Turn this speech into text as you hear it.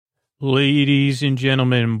Ladies and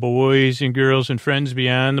gentlemen, boys and girls and friends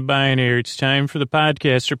beyond the binary, it's time for the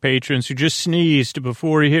podcaster patrons who just sneezed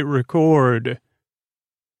before he hit record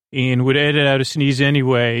and would edit out a sneeze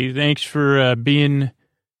anyway. Thanks for being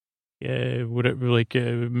my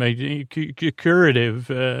curative,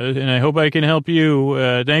 and I hope I can help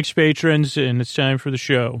you. Thanks, patrons, and it's time for the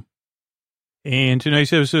show. And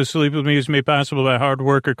tonight's episode of Sleep With Me is made possible by hard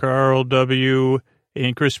worker Carl W.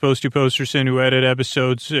 and Chris Posterson, who edit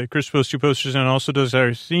episodes. Chris Posterson also does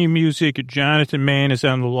our theme music. Jonathan Mann is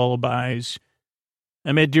on the lullabies.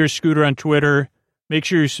 I'm at Dear Scooter on Twitter. Make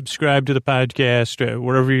sure you subscribe to the podcast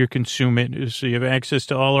wherever you consume it, so you have access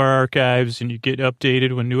to all our archives and you get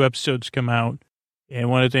updated when new episodes come out. And I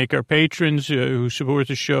want to thank our patrons who support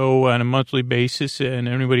the show on a monthly basis, and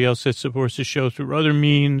anybody else that supports the show through other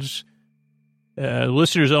means.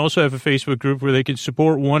 Listeners also have a Facebook group where they can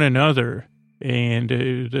support one another. And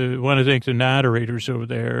I want to thank the moderators over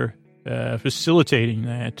there facilitating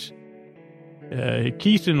that.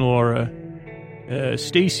 Keith and Laura,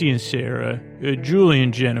 Stacy and Sarah, Julie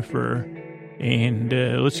and Jennifer. And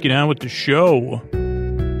let's get on with the show.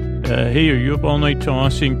 Hey, are you up all night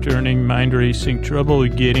tossing, turning, mind racing, trouble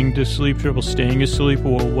getting to sleep, trouble staying asleep?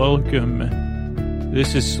 Well, welcome.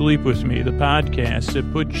 This is Sleep With Me, the podcast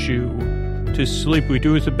that puts you to sleep. We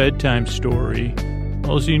do it with a bedtime story.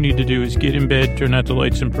 All you need to do is get in bed, turn out the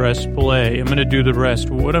lights, and press play. I'm going to do the rest.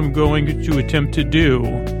 What I'm going to attempt to do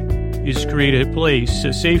is create a place,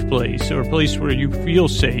 a safe place, or a place where you feel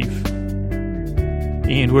safe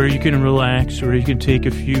and where you can relax, where you can take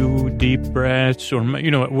a few deep breaths, or,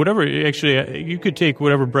 whatever. Actually, you could take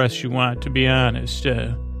whatever breaths you want, to be honest.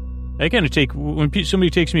 I kind of take, when somebody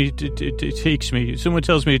someone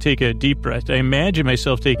tells me to take a deep breath, I imagine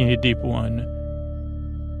myself taking a deep one.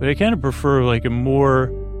 But I kind of prefer like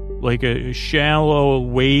a shallow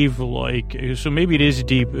wave-like. So maybe it is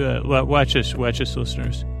deep. Watch this,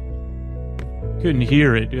 listeners. Couldn't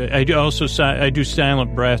hear it. I do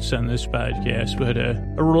silent breaths on this podcast, but a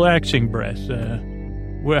relaxing breath.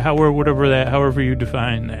 However you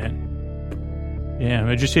define that. Yeah,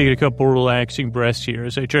 I'm just taking a couple relaxing breaths here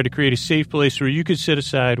as I try to create a safe place where you can set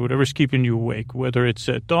aside whatever's keeping you awake, whether it's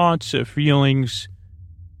thoughts, feelings.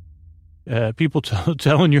 People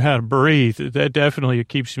telling you how to breathe, that definitely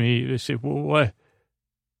keeps me, they say, well, what?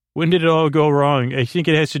 When did it all go wrong? I think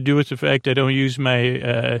it has to do with the fact I don't use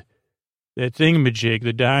my, that thingamajig,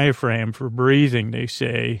 the diaphragm for breathing, they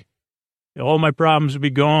say. All my problems would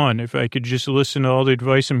be gone if I could just listen to all the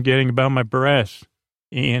advice I'm getting about my breath.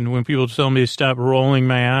 And when people tell me to stop rolling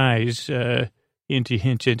my eyes,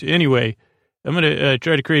 hint. Anyway, I'm going to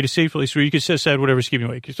try to create a safe place where you can set aside whatever's keeping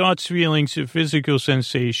you awake. Your thoughts, feelings, physical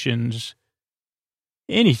sensations,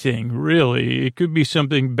 anything, really. It could be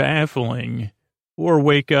something baffling, or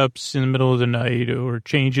wake-ups in the middle of the night, or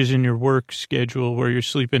changes in your work schedule where you're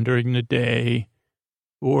sleeping during the day,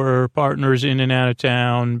 or partners in and out of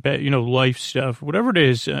town, life stuff. Whatever it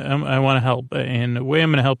is, I want to help. And the way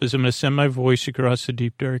I'm going to help is I'm going to send my voice across the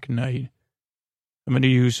deep, dark night. I'm going to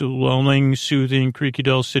use lulling, soothing, creaky,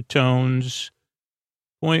 dulcet tones,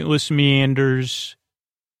 pointless meanders,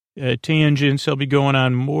 tangents. I'll be going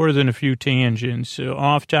on more than a few tangents.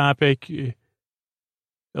 Off topic.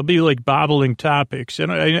 I'll be like bobbling topics.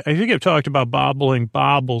 And I think I've talked about bobbling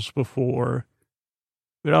bobbles before.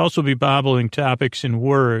 But I'll also be bobbling topics and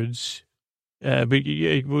words. Those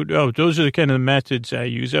are the kind of methods I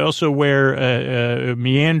use. I also wear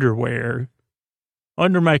meander wear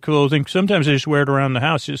under my clothing. Sometimes I just wear it around the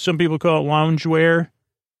house. Some people call it lounge wear.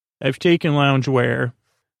 I've taken lounge wear.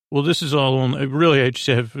 Well, this is all really. I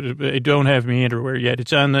don't have meander wear yet.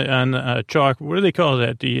 It's on the chalk. What do they call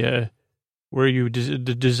that?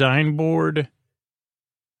 The design board.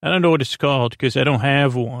 I don't know what it's called because I don't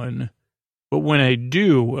have one. But when I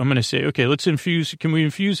do, I'm going to say, okay, can we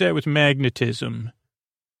infuse that with magnetism?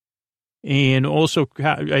 And also,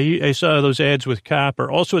 I saw those ads with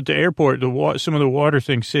copper. Also at the airport, some of the water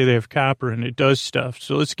things say they have copper and it does stuff.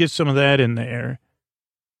 So let's get some of that in there.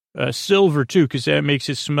 Silver, too, because that makes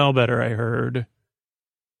it smell better, I heard.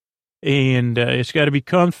 And it's got to be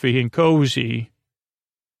comfy and cozy.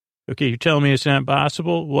 Okay, you're telling me it's not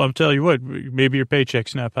possible? Well, I'll tell you what, maybe your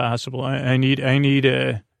paycheck's not possible.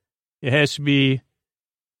 It has to be,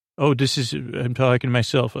 I'm talking to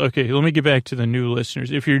myself. Okay, let me get back to the new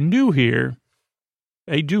listeners. If you're new here,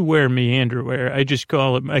 I do wear meander wear. I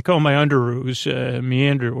call my underoos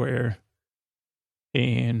meander wear.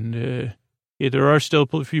 And there are still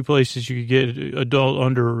a few places you could get adult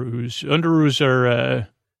underoos. Underoos are,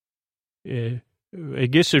 I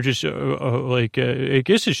guess they're just I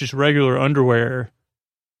guess it's just regular underwear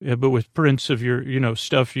but with prints of your,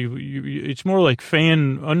 stuff. It's more like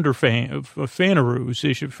fanaroos.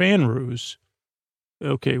 They should fanroos.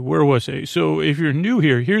 Okay, where was I? So if you're new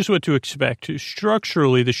here, here's what to expect.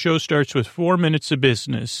 Structurally, the show starts with 4 minutes of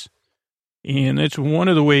business. And that's one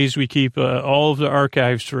of the ways we keep all of the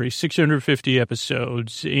archives free, 650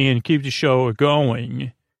 episodes, and keep the show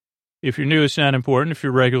going. If you're new, it's not important. If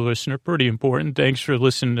you're a regular listener, pretty important. Thanks for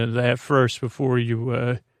listening to that first before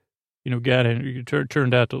you, got in, you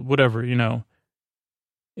turned out to whatever,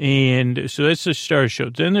 And so that's the start of the show.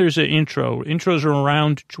 Then there's an intro. Intros are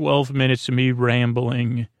around 12 minutes of me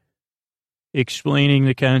rambling, explaining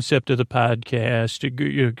the concept of the podcast,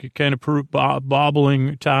 kind of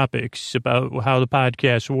bobbling topics about how the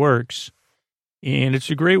podcast works. And it's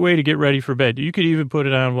a great way to get ready for bed. You could even put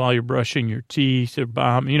it on while you're brushing your teeth or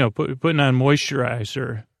putting on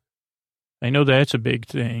moisturizer. I know that's a big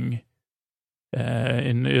thing.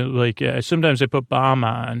 Sometimes I put balm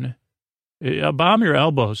on. Balm your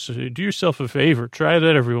elbows. Do yourself a favor. Try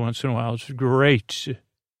that every once in a while. It's great.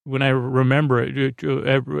 When I remember it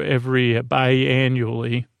every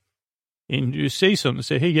biannually, and you say something,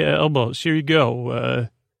 say, "Hey, elbows, here you go.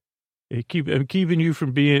 I'm keeping you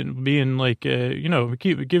from being like,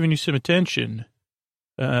 giving you some attention."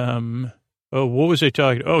 What was I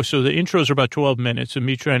talking? Oh, so the intros are about 12 minutes of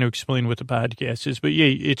me trying to explain what the podcast is. But yeah,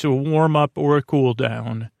 it's a warm up or a cool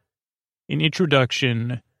down, an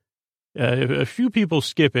introduction. A few people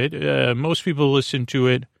skip it. Most people listen to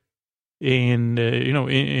it. And,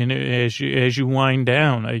 as you wind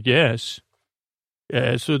down, I guess.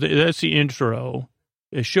 So that's the intro,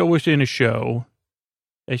 a show within a show.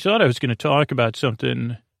 I thought I was going to talk about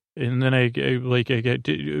something, and then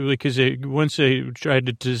once I tried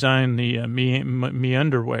to design the me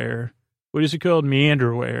underwear. What is it called? Me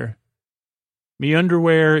underwear. Me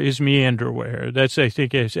underwear is me underwear. That's, I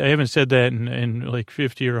think, I haven't said that in like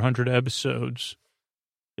 50 or 100 episodes.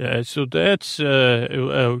 So that's,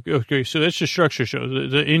 okay, so that's the structure show,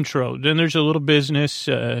 the intro. Then there's a little business,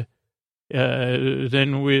 then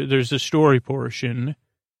there's the story portion,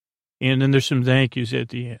 and then there's some thank yous at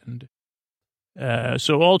the end.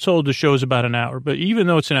 So all told, the show's about an hour, but even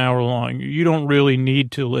though it's an hour long, you don't really need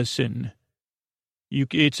to listen.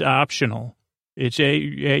 It's optional. It's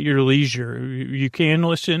at your leisure. You can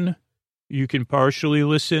listen. You can partially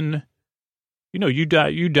listen. You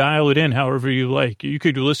dial it in however you like. You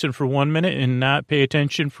could listen for 1 minute and not pay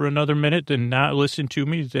attention for another minute, then not listen to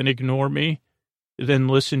me, then ignore me, then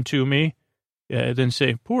listen to me, then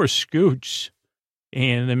say, poor Scoots,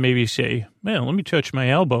 and then maybe say, man, let me touch my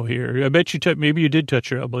elbow here. I bet you maybe you did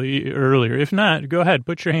touch your elbow earlier. If not, go ahead,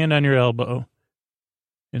 put your hand on your elbow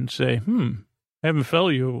and say, haven't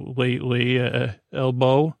felt you lately,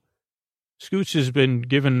 elbow. Scoots has been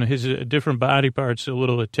giving his different body parts a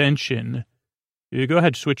little attention. You go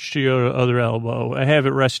ahead, switch to your other elbow. I have it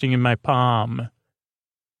resting in my palm,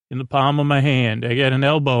 in the palm of my hand. I got an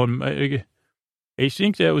elbow. I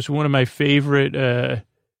think that was one of my favorite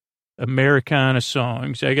Americana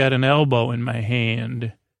songs. I got an elbow in my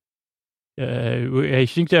hand. I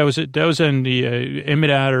think that was on the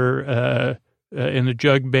Emmett Otter and the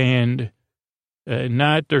Jug Band,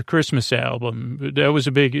 not their Christmas album. That was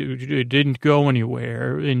it didn't go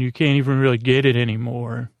anywhere, and you can't even really get it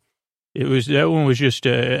anymore. That one was just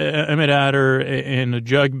Emmett Otter and the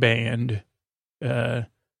Jug Band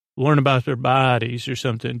learn about their bodies or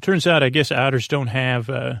something. Turns out, I guess otters don't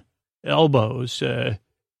have elbows,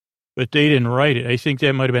 but they didn't write it. I think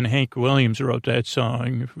that might have been Hank Williams who wrote that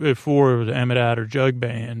song for the Emmett Otter Jug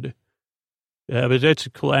Band. But that's a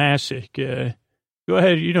classic. Go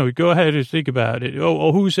ahead and think about it.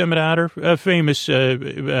 Who's Emmett Otter? A famous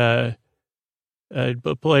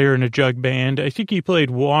player in a jug band. I think he played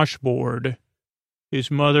washboard.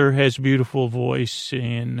 His mother has a beautiful voice,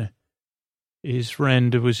 and his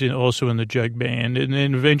friend was also in the jug band. And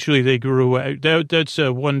then eventually they grew out. That's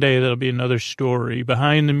one day that'll be another story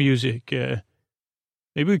behind the music. Maybe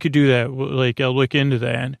we could do that. I'll look into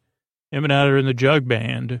that. Emmett Otter in the jug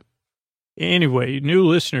band. Anyway, new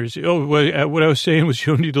listeners. What I was saying was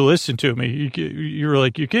you don't need to listen to me. You're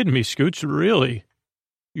like, you're kidding me, Scoots, really?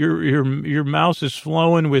 Your mouth is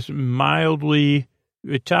flowing with mildly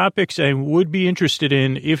topics I would be interested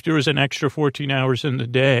in if there was an extra 14 hours in the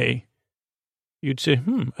day. You'd say,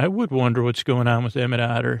 I would wonder what's going on with Emmett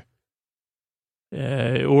Otter.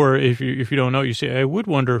 Or if you don't know, you say, I would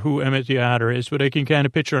wonder who Emmett the Otter is, but I can kind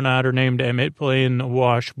of picture an otter named Emmett playing a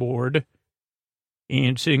washboard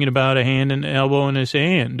and singing about a hand and elbow in his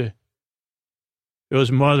hand. His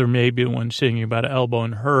mother may be the one singing about an elbow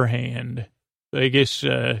in her hand. I guess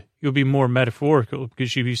you'll be more metaphorical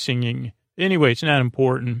because you'll be singing. Anyway, it's not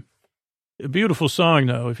important. A beautiful song,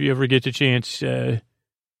 though, if you ever get the chance,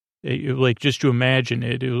 like, just to imagine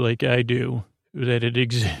it, like I do, that it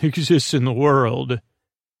exists in the world.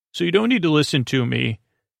 So you don't need to listen to me,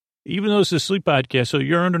 even though it's a sleep podcast, so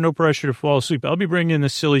you're under no pressure to fall asleep. I'll be bringing the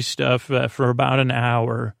silly stuff for about an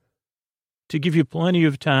hour to give you plenty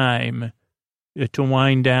of time to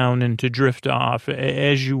wind down and to drift off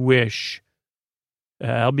as you wish.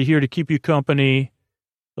 I'll be here to keep you company.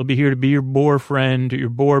 I'll be here to be your bore friend, your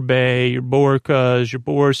bore bae, your bore cuz, your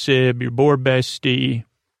bore sib, your bore bestie.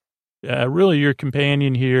 Really your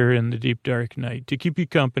companion here in the deep dark night to keep you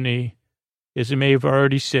company, as I may have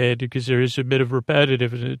already said, because there is a bit of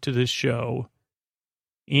repetitive to this show.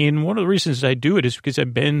 And one of the reasons I do it is because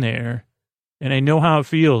I've been there and I know how it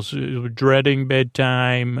feels, dreading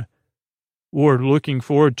bedtime or looking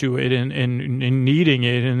forward to it and needing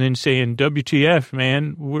it and then saying, WTF,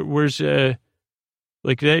 man, where's,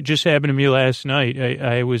 like that just happened to me last night.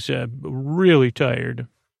 I was really tired.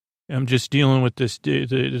 I'm just dealing with this,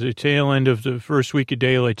 the tail end of the first week of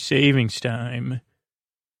daylight savings time.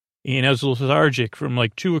 And I was lethargic from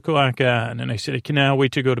like 2 o'clock on. And I said, I cannot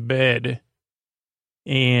wait to go to bed.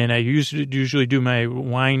 And I usually do my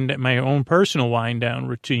own personal wind down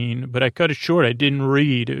routine, but I cut it short. I didn't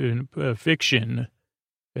read fiction,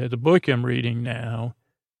 the book I'm reading now,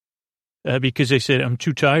 because I said, I'm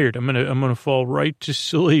too tired. I'm going to fall right to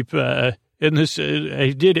sleep. And this,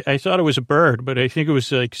 I thought it was a bird, but I think it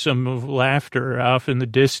was like some laughter off in the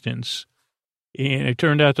distance. And I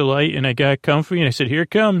turned out the light and I got comfy and I said, here it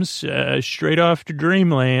comes, straight off to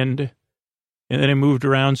dreamland. And then I moved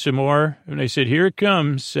around some more and I said, here it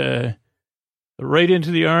comes, right into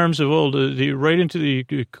the arms of right into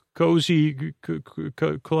the cozy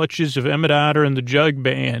clutches of Emmett Otter and the Jug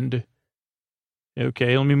Band.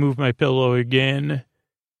 Okay, let me move my pillow again.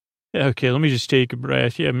 Okay, let me just take a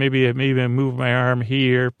breath. Yeah, maybe I move my arm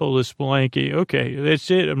here, pull this blanket. Okay, that's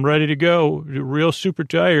it. I'm ready to go. Real super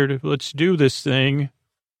tired. Let's do this thing.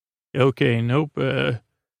 Okay, nope. Okay,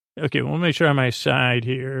 well, let me try my side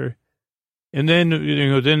here. And then,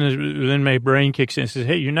 then my brain kicks in and says,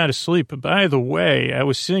 hey, you're not asleep. But by the way, I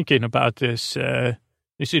was thinking about this. They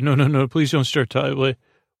said, no, please don't start talking. Well,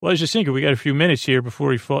 I was just thinking, we got a few minutes here before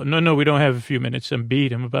we fall. No, we don't have a few minutes. I'm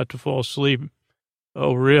beat. I'm about to fall asleep.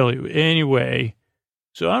 Oh, really? Anyway,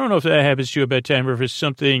 so I don't know if that happens to you at bedtime or if it's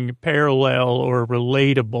something parallel or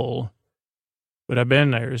relatable. But I've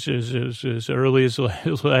been there as early as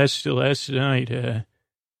last night.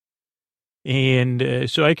 And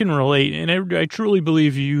so I can relate, and I truly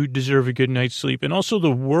believe you deserve a good night's sleep. And also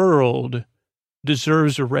the world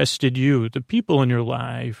deserves a rested you. The people in your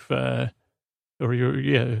life, the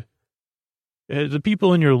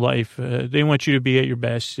people in your life, they want you to be at your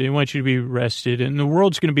best. They want you to be rested. And the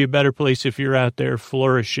world's going to be a better place if you're out there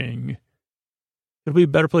flourishing. It'll be a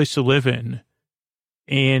better place to live in.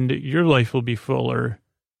 And your life will be fuller.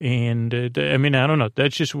 And, I mean, I don't know.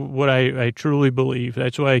 That's just what I truly believe.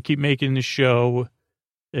 That's why I keep making the show,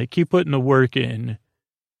 keep putting the work in,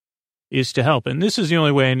 is to help. And this is the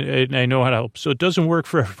only way I know how to help. So it doesn't work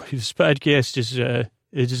for everybody. This podcast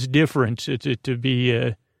is different to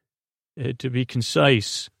be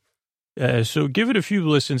concise. So give it a few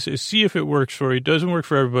listens, see if it works for you. It doesn't work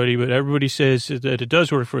for everybody, but everybody says that it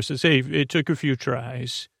does work for us. Says, hey, it took a few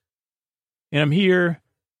tries. And I'm here,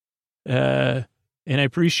 and I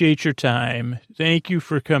appreciate your time. Thank you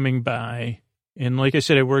for coming by. And like I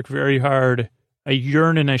said, I work very hard. I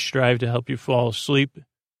yearn and I strive to help you fall asleep.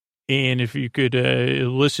 And if you could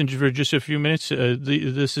listen for just a few minutes,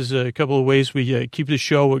 this is a couple of ways we keep the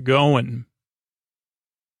show going.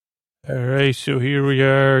 All right, so here we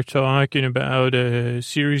are talking about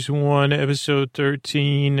Series 1, Episode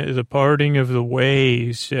 13, The Parting of the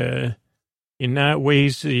Ways. And not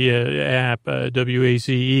Waze, the app,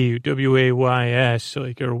 W-A-Z-E, W-A-Y-S,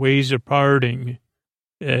 like our ways are parting.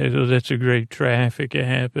 So that's a great traffic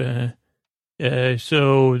app.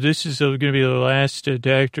 So this is going to be the last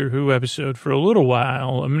Doctor Who episode for a little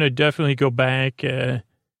while. I'm going to definitely go back. I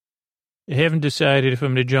haven't decided if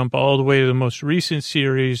I'm going to jump all the way to the most recent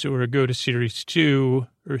series or go to Series 2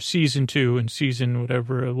 or Season 2 and Season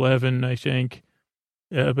whatever, 11, I think.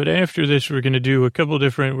 But after this, we're going to do a couple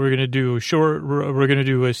different, we're going to do a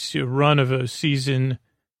run of a season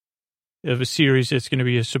of a series that's going to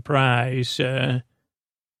be a surprise. And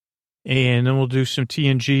then we'll do some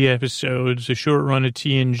TNG episodes, a short run of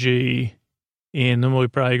TNG. And then we'll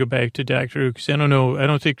probably go back to Doctor Who, because I don't know, I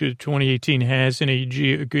don't think that 2018 has any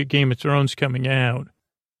Game of Thrones coming out.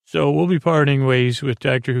 So we'll be parting ways with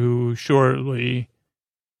Doctor Who shortly,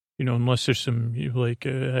 unless there's some,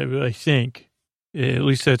 I think. At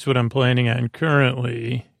least that's what I'm planning on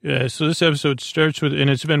currently. So this episode starts with, and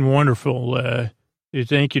it's been wonderful.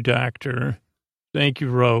 Thank you, Doctor. Thank you,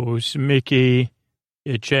 Rose, Mickey,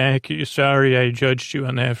 Jack. Sorry I judged you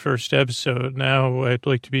on that first episode. Now I'd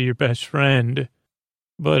like to be your best friend.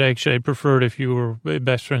 But actually, I preferred if you were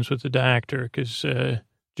best friends with the Doctor, because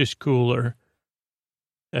just cooler.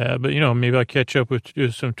 But, maybe I'll catch up with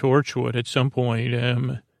some Torchwood at some point.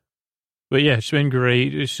 But yeah, it's been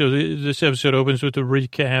great. So this episode opens with a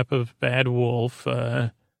recap of Bad Wolf.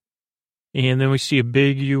 And then we see a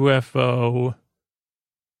big UFO.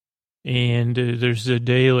 And there's the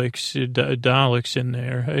Daleks in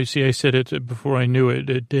there. I said it before I knew it.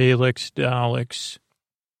 Daleks.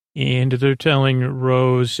 And they're telling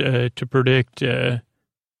Rose to predict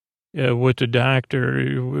what the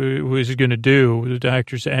Doctor was going to do, the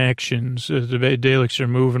Doctor's actions. The Daleks are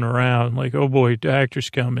moving around like, oh boy, Doctor's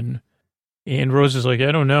coming. And Rose is like,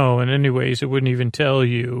 I don't know. And anyways, it wouldn't even tell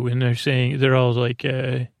you. And they're all like,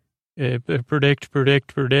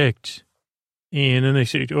 predict. And then they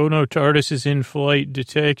say, oh no, TARDIS is in flight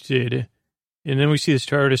detected. And then we see this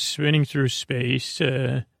TARDIS spinning through space.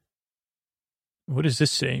 What does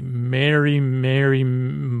this say? Mary,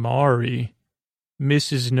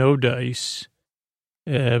 Mrs. No Dice.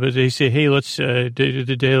 But they say, hey, let's, the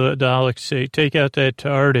Daleks say, take out that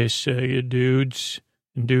TARDIS, dudes,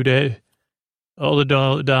 and do that. All the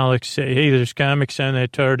Daleks say, hey, there's comics on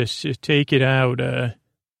that TARDIS, take it out. And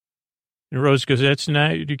Rose goes,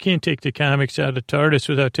 you can't take the comics out of the TARDIS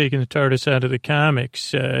without taking the TARDIS out of the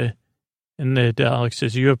comics. And the Dalek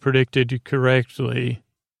says, you have predicted correctly.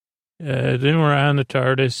 Then we're on the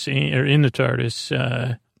TARDIS, or in the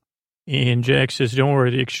TARDIS, and Jack says, don't worry,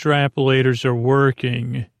 the extrapolators are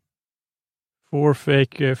working.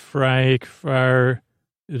 Forfek, far,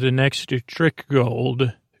 the next trick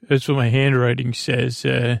gold. That's what my handwriting says.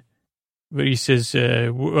 But he says,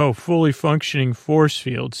 fully functioning force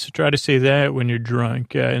fields. Try to say that when you're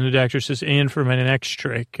drunk. And the Doctor says, and for my next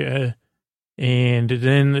trick. And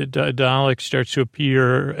then the Dalek starts to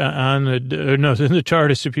appear then the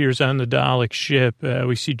TARDIS appears on the Dalek ship.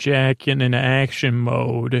 We see Jack in an action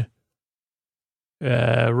mode.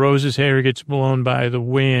 Rose's hair gets blown by the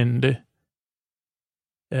wind.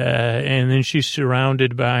 And then she's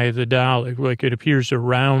surrounded by the Dalek, like it appears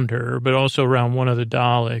around her, but also around one of the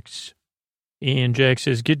Daleks. And Jack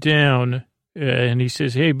says, get down. And he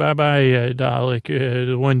says, hey, bye-bye, Dalek,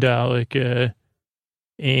 the one Dalek.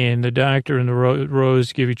 And the Doctor and the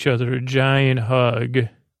Rose give each other a giant hug.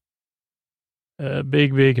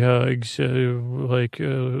 Big hugs. I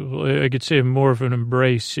could say more of an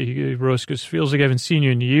embrace. Rose goes, feels like I haven't seen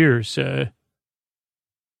you in years. And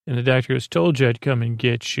the Doctor goes, told you I'd come and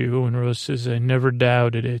get you. And Rose says, I never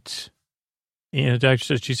doubted it. And the Doctor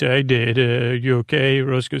says, she said, I did. You okay?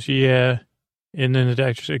 Rose goes, yeah. And then the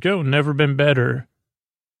Doctor says, oh, never been better.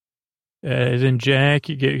 Then Jack,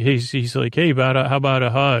 he's like, hey, how about a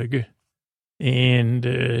hug?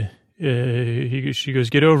 And she goes,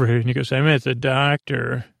 get over here. And he goes, I'm at the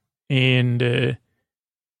doctor. And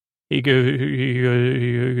he goes,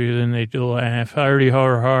 then they laugh. Hardy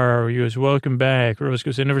har. He goes, welcome back. Rose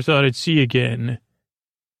goes, I never thought I'd see you again.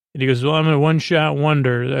 And he goes, well, I'm a one-shot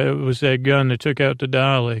wonder. That was that gun that took out the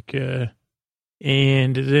Dalek.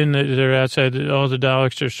 And then they're outside. All the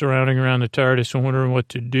Daleks are surrounding around the TARDIS and wondering what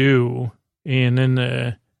to do. And then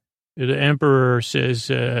the Emperor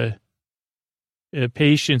says,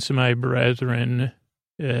 patience, my brethren.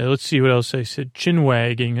 Let's see what else I said. Chin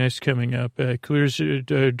wagging, that's coming up. Clears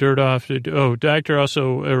dirt off. Doctor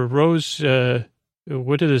also, Rose,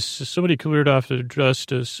 what did this? Somebody cleared off the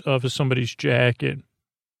dust off of somebody's jacket.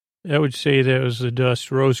 I would say that was the dust.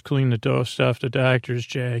 Rose cleaned the dust off the Doctor's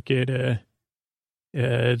jacket.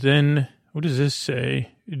 Then, what does this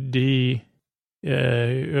say?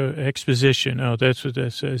 Exposition. Oh, that's what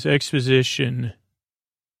that says. Exposition.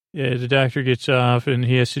 The Doctor gets off and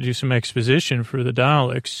he has to do some exposition for the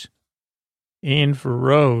Daleks and for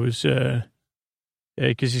Rose.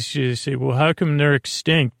 Because he's going to say, well, how come they're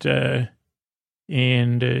extinct? And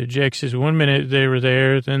Jack says, 1 minute they were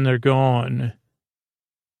there, then they're gone.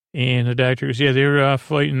 And the Doctor goes, yeah, they were off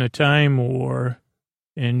fighting a time war.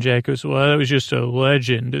 And Jack goes, well, that was just a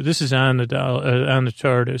legend. This is on the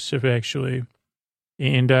TARDIS, actually.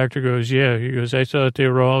 And Doctor goes, yeah. He goes, I thought they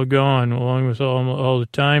were all gone, along with all the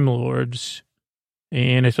Time Lords.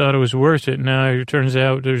 And I thought it was worth it. Now it turns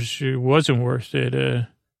out it wasn't worth it.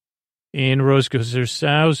 And Rose goes, there's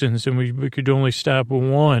thousands, and we could only stop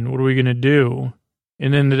one. What are we going to do?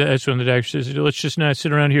 And then that's when the Doctor says, let's just not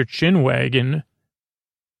sit around here chin-wagging.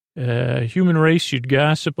 Human race, you'd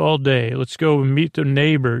gossip all day. Let's go and meet the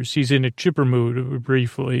neighbors. He's in a chipper mood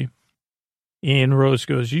briefly. And Rose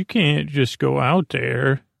goes, you can't just go out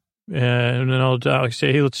there. And then all the Daleks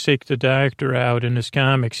say, hey, let's take the doctor out in his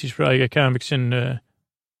comics. He's probably got comics in,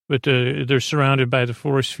 but they're surrounded by the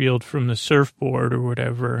force field from the surfboard or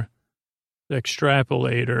whatever, the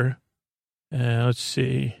extrapolator. Let's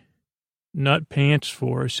see. Nut pants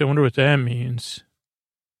force. I wonder what that means.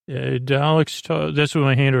 Daleks, that's what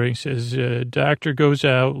my handwriting says. Doctor goes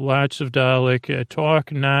out, lots of Dalek,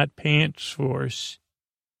 talk, not pants force.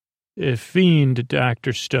 Fiend,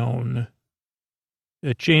 Dr. Stone.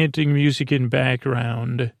 Chanting music in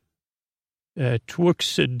background.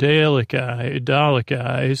 Twix, Dalek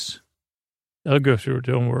eyes. I'll go through it,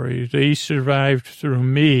 don't worry. They survived through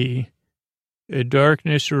me.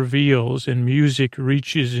 Darkness reveals and music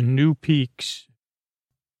reaches new peaks.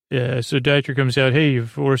 So Doctor comes out, hey,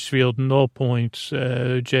 force field, null points.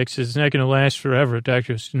 Jack says, it's not going to last forever.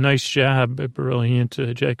 Doctor goes, nice job, brilliant.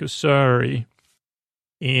 Jack goes, sorry.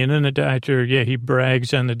 And then the Doctor, he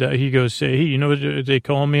brags on he goes, hey, you know what they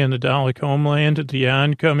call me on the Dalek homeland? The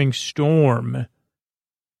oncoming storm.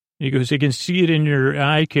 He goes, I can see it in your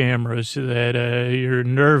eye cameras that you're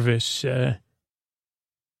nervous.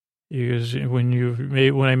 He goes,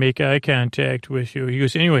 when I make eye contact with you. He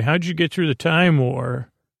goes, anyway, how'd you get through the Time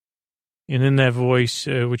War? And then that voice,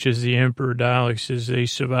 which is the Emperor Dalek, says, they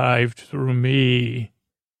survived through me,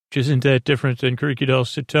 which isn't that different than Cricketell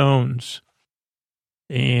Cetones.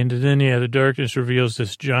 And then, the darkness reveals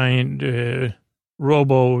this giant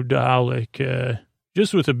robo-Dalek,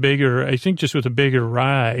 just with a bigger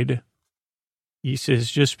ride. He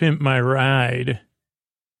says, just pimp my ride.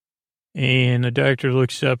 And the Doctor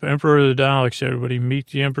looks up, Emperor of the Daleks, everybody, meet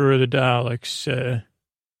the Emperor of the Daleks.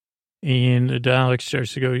 And the Dalek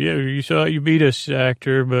starts to go, yeah, you thought you beat us,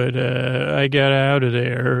 Doctor, but I got out of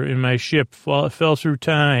there, and my ship fell through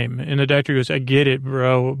time. And the Doctor goes, I get it,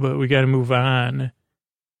 bro, but we got to move on.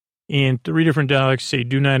 And 3 different Daleks say,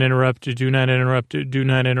 do not interrupt, do not interrupt, do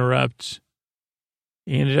not interrupt.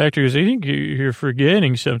 And the Doctor goes, I think you're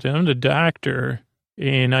forgetting something. I'm the Doctor.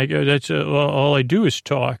 And I go, that's all I do is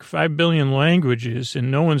talk 5 billion languages, and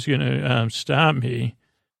no one's going to stop me.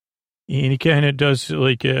 And he kind of does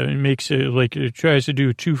makes it tries to do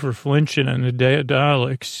a 2 for flinching on the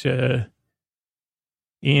Daleks. And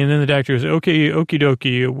then the Doctor goes, okay, okie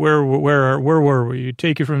dokie, where were we?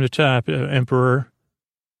 Take it from the top, Emperor.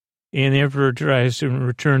 And the Emperor tries to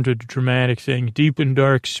return to the dramatic thing. Deep in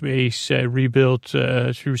dark space, rebuilt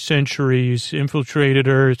through centuries, infiltrated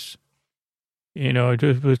Earth.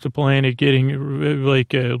 With the planet getting,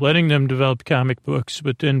 letting them develop comic books,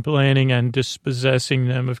 but then planning on dispossessing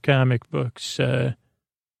them of comic books. And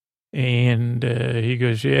he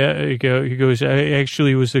goes, he goes, I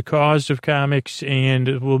actually was the cause of comics and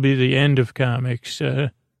it will be the end of comics.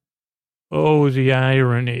 Oh, the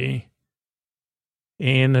irony.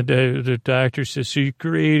 And the Doctor says, so you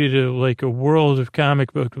created a world of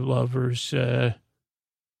comic book lovers,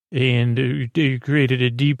 and you created a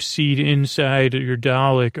deep seed inside your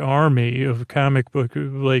Dalek army of comic book,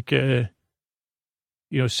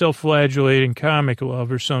 self-flagellating comic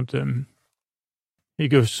love or something. He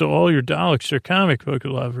goes, so all your Daleks are comic book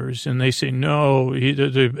lovers. And they say, no,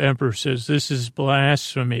 the Emperor says, this is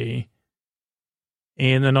blasphemy.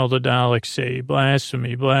 And then all the Daleks say,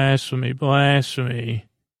 blasphemy, blasphemy, blasphemy.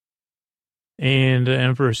 And the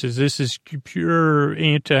Emperor says, this is pure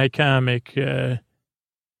anti-comic. He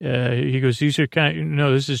goes, this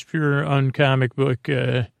is pure uncomic book.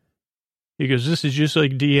 He goes, this is just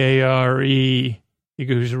like DARE. He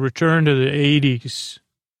goes, return to the 80s.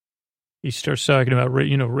 He starts talking about,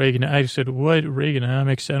 Reagan. I said, what?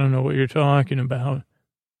 Reaganomics? I don't know what you're talking about.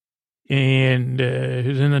 And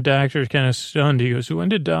then the Doctor is kind of stunned. He goes, when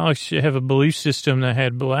did Daleks have a belief system that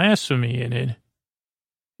had blasphemy in it?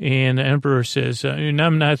 And the Emperor says,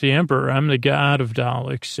 I'm not the Emperor. I'm the god of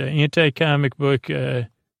Daleks. Anti-comic book,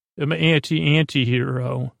 I'm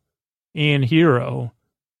anti-hero and hero.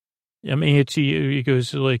 I'm he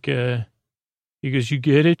goes, you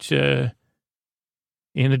get it?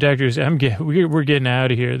 And the Doctor goes, we're getting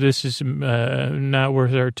out of here. This is not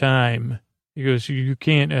worth our time. He goes, you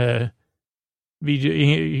can't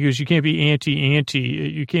you can't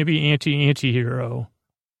be anti-hero.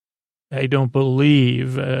 I don't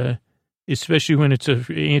believe, especially when it's a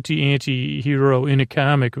anti-hero in a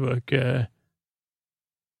comic book.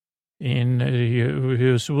 And he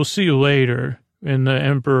goes, we'll see you later. And the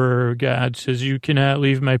Emperor God says, you cannot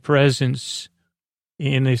leave my presence.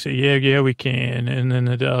 And they say, yeah, we can. And then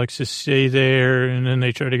the Daleks just stay there. And then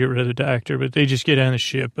they try to get rid of the Doctor, but they just get on the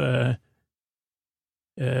ship.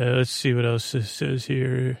 Let's see what else this says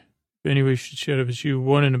here. Anyway, should shut up. It's you,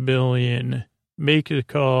 1 in a billion. Make the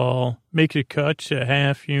call. Make the cut to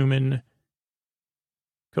half human.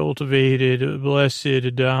 cultivated,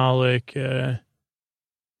 blessed, Dalek.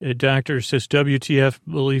 A doctor says, WTF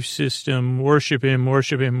belief system, worship him,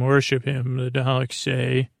 worship him, worship him, the Daleks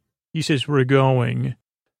say. He says, we're going.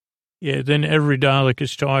 Yeah, then every Dalek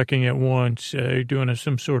is talking at once, doing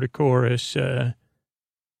some sort of chorus.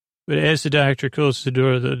 But as the doctor closes the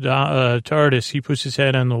door of the TARDIS, he puts his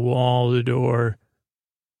head on the wall of the door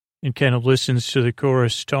and kind of listens to the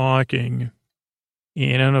chorus talking.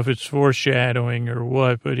 And I don't know if it's foreshadowing or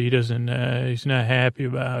what, but he doesn't, he's not happy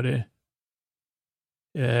about it.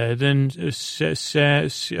 Then,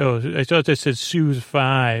 I thought that said Soothe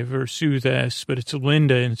 5 or Soothe S, but it's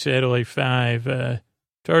Linda in Satellite 5.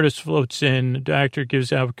 TARDIS floats in, the doctor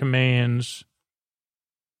gives out commands.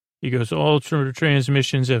 He goes, all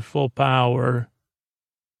transmissions at full power.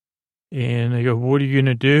 And they go, what are you going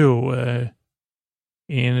to do?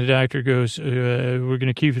 And the doctor goes, we're going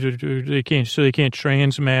to keep it, they can't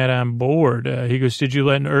transmat on board. He goes, did you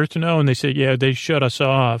let Earth know? And they said, yeah, they shut us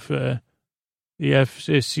off. The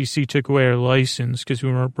FCC took away our license because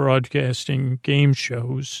we weren't broadcasting game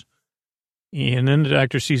shows. And then the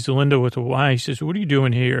doctor sees Linda with a Y. He says, what are you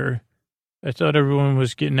doing here? I thought everyone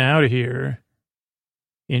was getting out of here.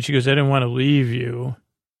 And she goes, I didn't want to leave you.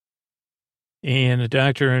 And the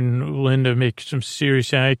doctor and Linda make some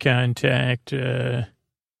serious eye contact. And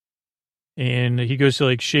he goes to,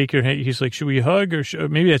 like, shake her hand. He's like, should we hug? Or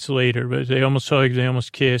maybe that's later, but they almost hug, they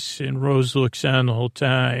almost kiss. And Rose looks on the whole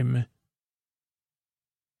time.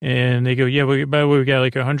 And they go, yeah, by the way, we got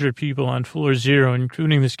like 100 people on floor 0,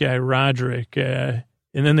 including this guy, Roderick. And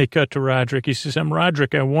then they cut to Roderick. He says, I'm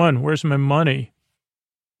Roderick. I won. Where's my money?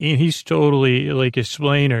 And he's totally like a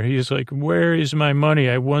explainer. He's like, where is my money?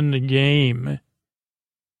 I won the game.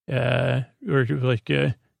 Or like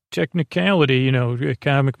technicality, a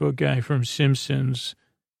comic book guy from Simpsons.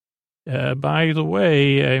 By the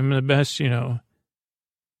way, I'm the best, And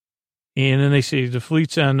then they say the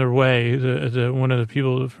fleet's on their way. The one of the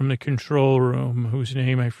people from the control room, whose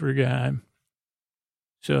name I forgot.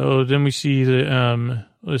 So then we see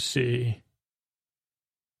let's see.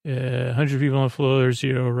 100 people on floor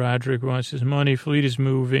 0. Roderick wants his money. Fleet is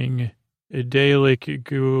moving.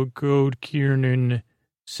 Dalek Gold Kiernan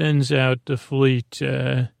sends out the fleet.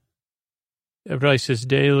 Everybody says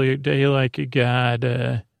Dalek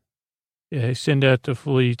God. Send out the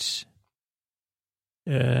fleets.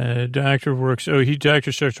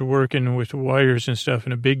 Doctor starts working with wires and stuff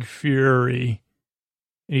in a big fury.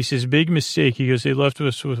 And he says, big mistake. He goes, they left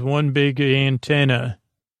us with one big antenna.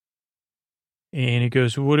 And he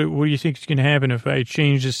goes, what do you think is going to happen if I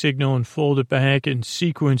change the signal and fold it back and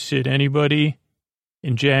sequence it? Anybody?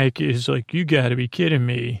 And Jack is like, you got to be kidding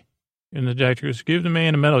me. And the doctor goes, give the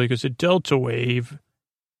man a medal. He goes, a delta wave.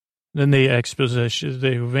 Then they exposition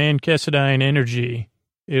the Van Cassadine energy.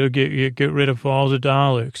 It'll get rid of all the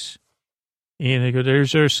Daleks. And they go,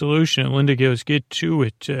 there's our solution. And Linda goes, get to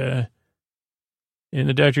it. And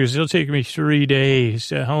the doctor goes, it'll take me 3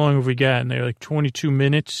 days. How long have we got? And they're like 22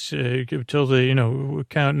 minutes until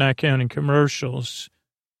not counting commercials.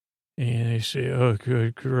 And they say, oh,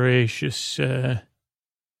 good gracious. The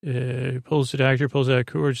doctor pulls out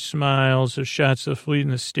cord, smiles, shots of the fleet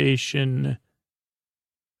in the station.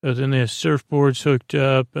 Then they have surfboards hooked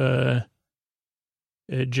up.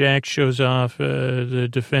 Jack shows off the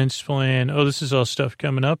defense plan. Oh, this is all stuff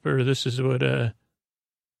coming up, or this is what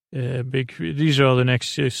these are all the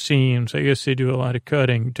next scenes. I guess they do a lot of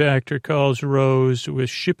cutting. Doctor calls Rose with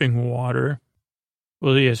shipping water.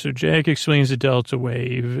 Well, yeah, so Jack explains the delta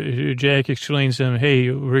wave. Jack explains to them,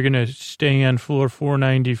 hey, we're going to stay on floor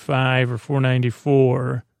 495 or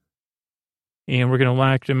 494, and we're going to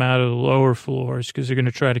lock them out of the lower floors because they're going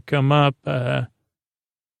to try to come up.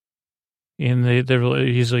 And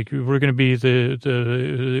he's like, we're going to be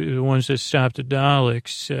the ones that stop the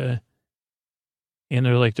Daleks. And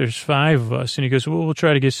they're like, there's 5 of us. And he goes, well, we'll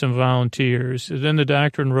try to get some volunteers. And then the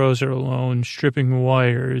doctor and Rose are alone, stripping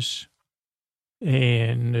wires.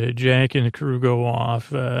 And Jack and the crew go off.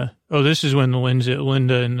 This is when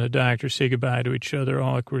Linda and the doctor say goodbye to each other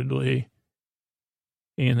awkwardly.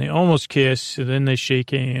 And they almost kiss, and then they shake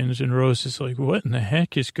hands. And Rose is like, what in the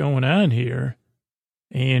heck is going on here?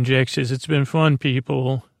 And Jack says, it's been fun,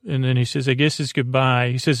 people. And then he says, I guess it's goodbye.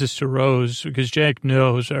 He says this to Rose because Jack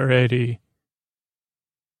knows already.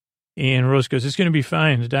 And Rose goes, it's going to be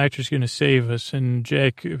fine. The doctor's going to save us. And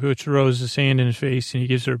Jack puts Rose's hand in his face, and he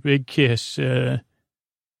gives her a big kiss on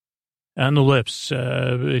the lips.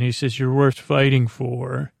 And he says, you're worth fighting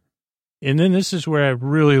for. And then this is where I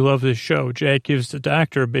really love this show. Jack gives the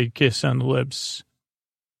doctor a big kiss on the lips.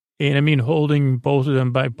 And I mean, holding both of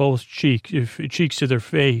them by both cheeks to their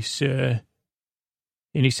face.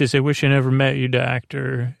 And he says, I wish I never met you,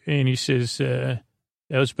 doctor. And he says, that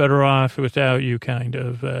was better off without you, kind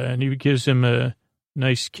of. And he gives him a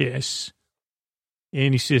nice kiss.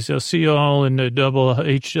 And he says, I'll see you all in the double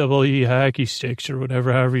HEE hockey sticks or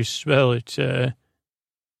whatever, however you spell it.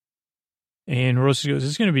 And Rose goes,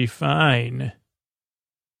 it's going to be fine.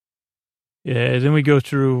 Yeah, then we go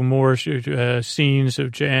through more scenes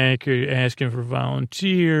of Jack asking for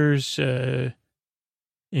volunteers.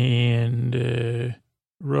 And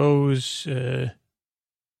Rose, I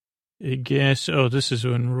guess, this is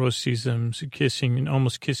when Rose sees them kissing,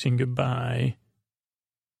 almost kissing goodbye.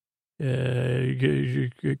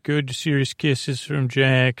 Good serious kisses from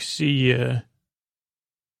Jack. See ya.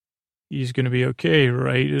 He's going to be okay,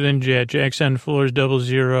 right? And then Jack's on floors 000,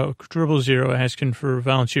 000, asking for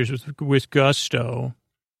volunteers with gusto.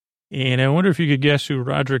 And I wonder if you could guess who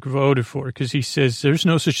Roderick voted for, because he says there's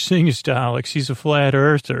no such thing as Daleks. He's a flat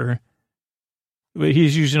earther. But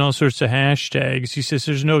he's using all sorts of hashtags. He says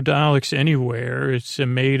there's no Daleks anywhere. It's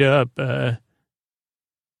made up. And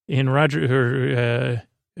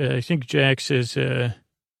I think Jack says,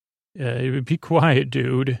 be quiet,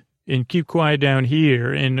 dude, and keep quiet down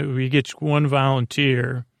here. And we get one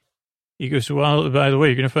volunteer. He goes, well, by the way,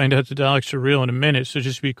 you're going to find out the Daleks are real in a minute, so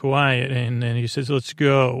just be quiet. And then he says, let's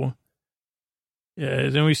go.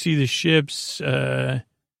 Then we see the ships, and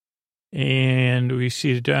we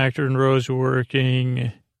see the doctor and Rose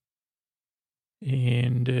working,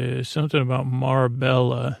 and something about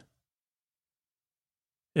Marbella.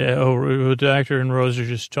 The doctor and Rose are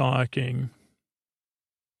just talking.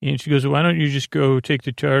 And she goes, why don't you just go take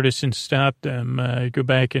the TARDIS and stop them, go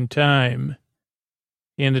back in time?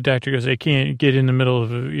 And the doctor goes, I can't get in the middle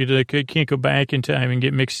of I can't go back in time and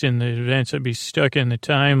get mixed in the events. I'd be stuck in the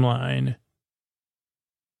timeline.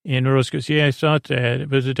 And Rose goes, yeah, I thought that.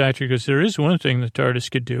 But the doctor goes, there is one thing the TARDIS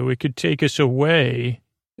could do. It could take us away,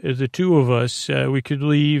 the two of us. We could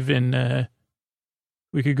leave and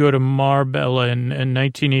we could go to Marbella in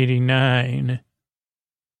 1989.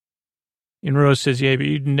 And Rose says, yeah, but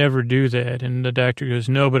you'd never do that. And the doctor goes,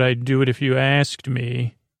 no, but I'd do it if you asked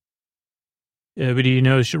me. But he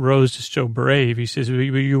knows Rose is so brave. He says,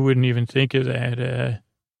 you wouldn't even think of that.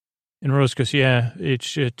 And Rose goes, yeah,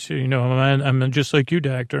 it's I'm just like you,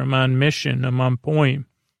 doctor. I'm on mission. I'm on point.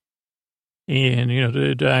 And,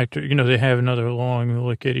 the doctor, they have another long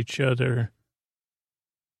look at each other.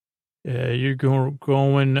 You're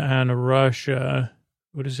going on a rush.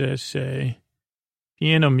 What does that say?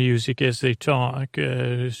 Piano music as they talk.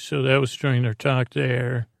 So that was during their talk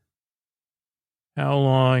there. How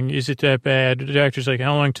long? Is it that bad? The doctor's like,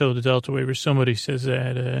 how long till the Delta wave? Or somebody says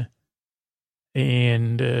that.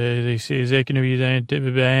 And they say, is that going to be that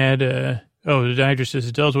bad? The doctor says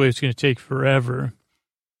the Delta wave is going to take forever.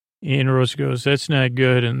 And Rose goes, that's not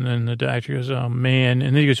good. And then the doctor goes, oh, man.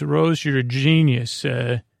 And then he goes, Rose, you're a genius.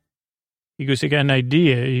 He goes, I got an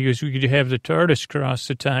idea. He goes, we could have the TARDIS cross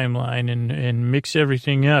the timeline and mix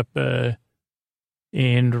everything up.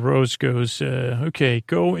 And Rose goes, okay,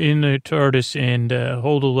 go in the TARDIS and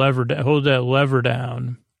hold that lever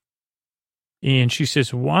down. And she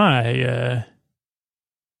says, why?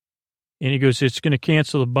 And he goes, it's going to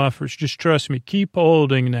cancel the buffers. Just trust me. Keep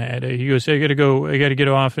holding that. He goes, I got to get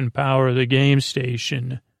off and power the game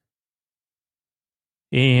station.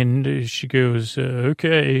 And she goes,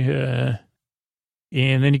 okay.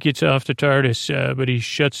 And then he gets off the TARDIS, but he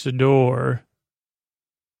shuts the door.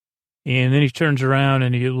 And then he turns around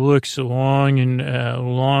and he looks longingly,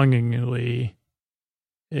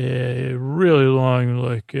 really long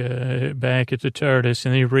look back at the TARDIS.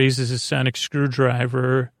 And he raises his sonic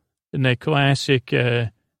screwdriver in that classic,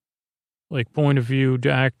 point of view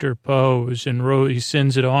doctor pose. And he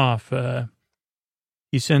sends it off.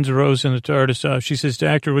 He sends Rose and the TARDIS off. She says,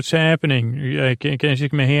 doctor, what's happening? Can I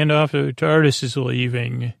take my hand off? The TARDIS is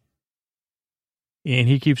leaving. And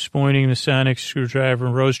he keeps pointing the sonic screwdriver,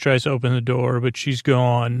 and Rose tries to open the door, but she's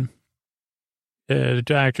gone. The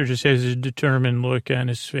doctor just has a determined look on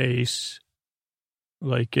his face,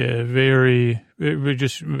 like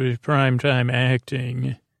just prime time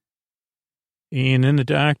acting. And then the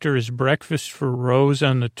doctor is breakfast for Rose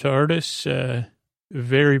on the TARDIS,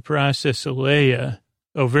 very Princess Leia.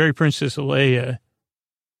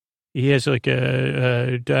 He has like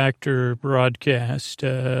a doctor broadcast,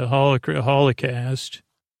 holocaust.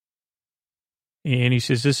 And he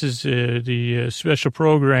says, this is the special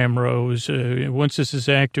program, Rose. Once this is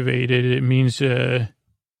activated, it means, he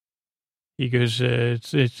goes,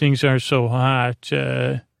 things aren't so hot.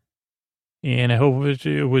 And I hope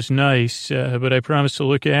it was nice, but I promise to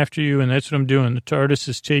look after you, and that's what I'm doing. The TARDIS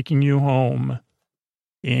is taking you home.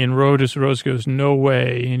 And Rose goes, no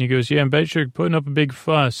way. And he goes, yeah, I bet you're putting up a big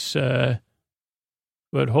fuss.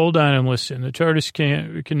 But hold on and listen. The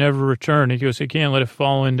TARDIS can never return. He goes, I can't let it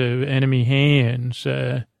fall into enemy hands.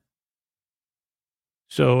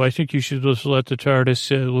 So I think you should just let the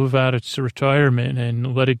TARDIS live out its retirement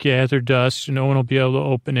and let it gather dust. No one will be able to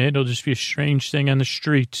open it. It'll just be a strange thing on the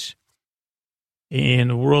streets. And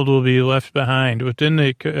the world will be left behind. But then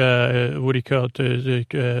the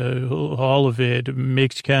Hall of It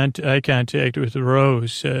makes eye contact with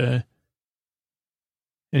Rose. And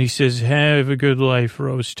he says, have a good life,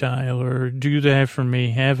 Rose Tyler. Do that for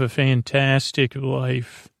me. Have a fantastic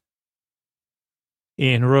life.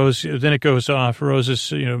 And Rose, then it goes off. Rose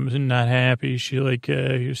is, not happy.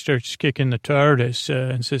 She starts kicking the TARDIS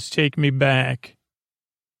and says, take me back.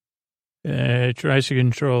 Tries to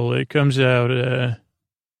control it. Comes out in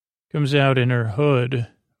her hood.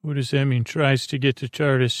 What does that mean? Tries to get the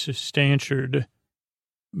TARDIS stanchiered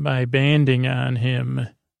by banding on him.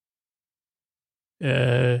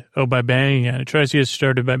 By banging on it. Tries to get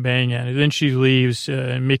started by banging on it. Then she leaves,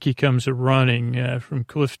 and Mickey comes running from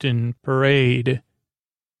Clifton Parade.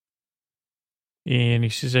 And he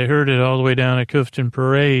says, I heard it all the way down at Clifton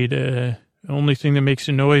Parade. Only thing that makes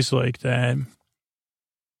a noise like that.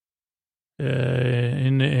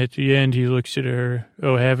 And at the end, he looks at her.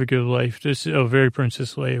 Oh, have a good life. Very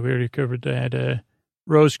Princess Leia. We already covered that.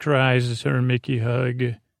 Rose cries as her and Mickey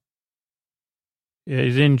hug.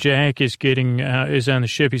 Then Jack is on the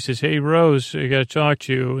ship. He says, hey, Rose, I got to talk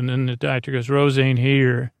to you. And then the doctor goes, Rose ain't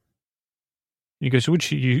here. He goes,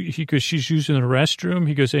 he goes, she's using the restroom.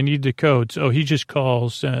 He goes, I need the codes. Oh, he just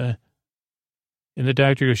calls. And the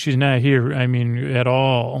doctor goes, she's not here. I mean, at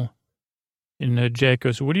all. And Jack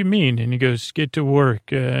goes, what do you mean? And he goes, get to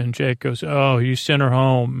work. And Jack goes, oh, you sent her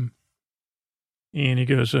home. And he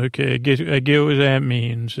goes, okay, I get what that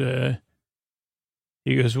means.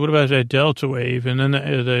 He goes, what about that Delta wave? And then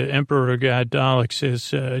the Emperor God Dalek says,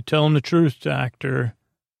 tell him the truth, Doctor.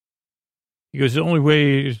 He goes, the only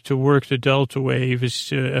way to work the Delta wave is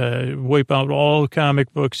to wipe out all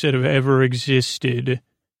comic books that have ever existed,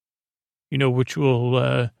 which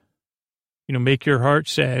will, make your heart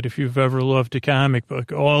sad if you've ever loved a comic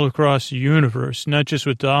book all across the universe, not just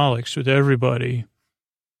with Daleks, with everybody.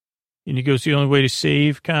 And he goes, the only way to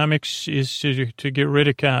save comics is to get rid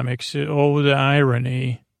of comics. Oh, the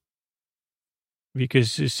irony.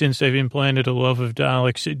 Because since I've implanted a love of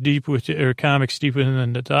Daleks comics deep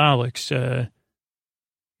within the Daleks,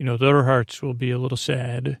 their hearts will be a little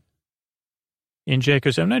sad. And Jack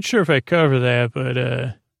goes, I'm not sure if I cover that, but,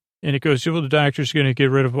 and it goes, well, the doctor's going to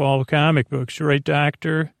get rid of all comic books, right,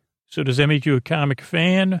 doctor? So does that make you a comic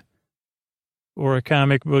fan or a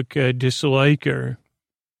comic book disliker?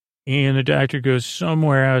 And the doctor goes,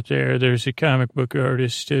 somewhere out there's a comic book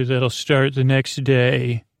artist that'll start the next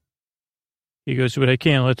day. He goes, but I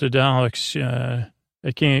can't let the Daleks,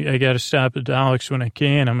 I got to stop the Daleks when I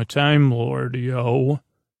can. I'm a Time Lord, yo.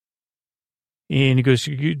 And he goes,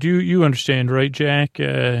 you understand, right, Jack?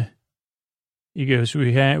 He goes,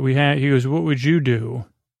 he goes, what would you do?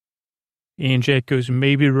 And Jack goes,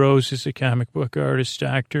 maybe Rose is a comic book artist,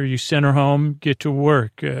 doctor. You send her home, get to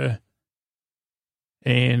work.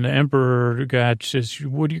 And the Emperor God says,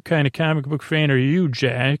 what kind of comic book fan are you,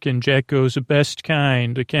 Jack? And Jack goes, the best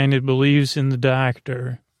kind, the kind that believes in the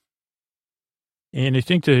doctor. And I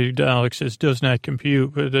think the Dalek says, does not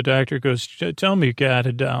compute, but the doctor goes, tell me, God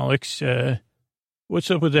of Daleks, what's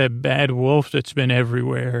up with that bad wolf that's been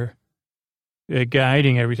everywhere,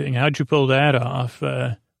 guiding everything? How'd you pull that off?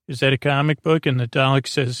 Is that a comic book? And the Dalek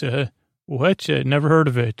says, what? Never heard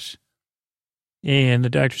of it. And the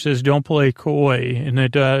doctor says, don't play coy. And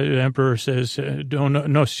the Emperor says,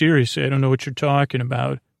 no, seriously, I don't know what you're talking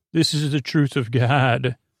about. This is the truth of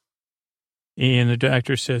God. And the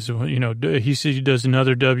doctor says, well, he says he does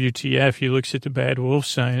another WTF. He looks at the bad wolf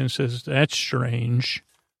sign and says, that's strange.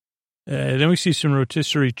 Then we see some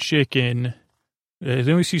rotisserie chicken. And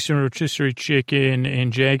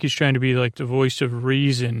Jackie's trying to be like the voice of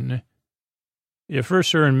reason. At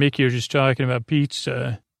first, her and Mickey are just talking about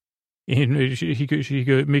pizza. And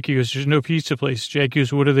Mickey goes, there's no pizza place. Jack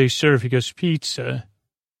goes, what do they serve? He goes, pizza.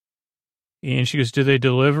 And she goes, do they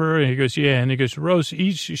deliver? And he goes, yeah. And he goes, Rose,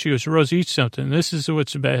 eat. She goes, Rose, eat something. This is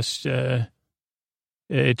what's best.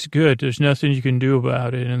 It's good. There's nothing you can do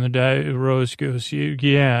about it. And Rose goes,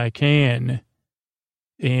 yeah, I can.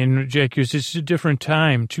 And Jack goes, it's a different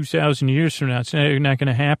time, 2,000 years from now. It's not going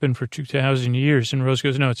to happen for 2,000 years. And Rose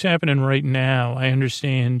goes, no, it's happening right now. I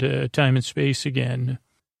understand time and space again.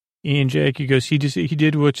 And Jackie goes, he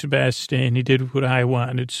did what's best, and he did what I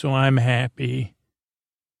wanted, so I'm happy.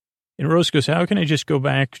 And Rose goes, how can I just go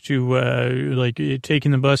back to,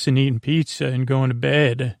 taking the bus and eating pizza and going to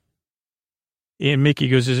bed? And Mickey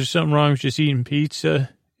goes, is there something wrong with just eating pizza?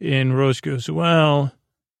 And Rose goes, well,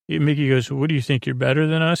 and Mickey goes, what do you think? You're better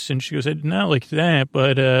than us? And she goes, not like that,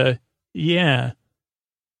 but, yeah.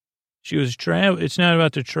 She goes, it's not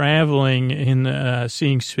about the traveling and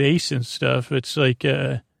seeing space and stuff. It's like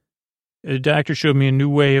the doctor showed me a new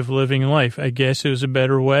way of living life. I guess it was a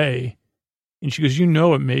better way. And she goes, you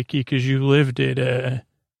know it, Mickey, because you lived it.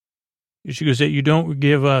 She goes, that you don't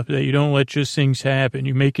give up, that you don't let just things happen.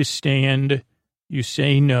 You make a stand. You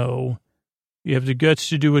say no. You have the guts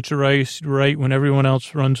to do what's right when everyone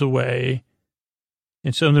else runs away.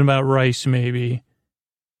 And something about rice, maybe.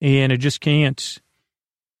 And it just can't.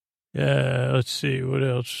 Let's see, what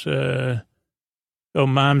else?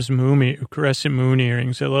 Mom's crescent moon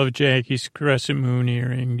earrings. I love Jackie's crescent moon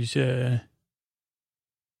earrings.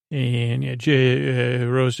 And yeah,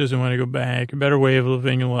 Rose doesn't want to go back. A better way of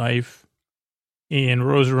living life. And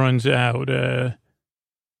Rose runs out.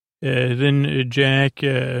 Then Jack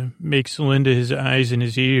makes Linda his eyes and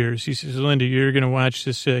his ears. He says, Linda, you're going to watch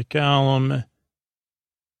this column.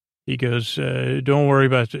 He goes, don't worry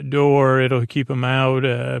about the door. It'll keep him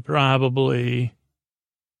out, probably.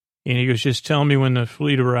 And he goes, just tell me when the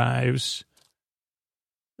fleet arrives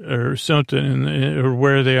or something, or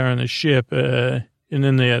where they are on the ship. And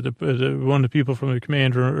then one of the people from the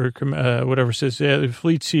commander or whatever says, yeah, the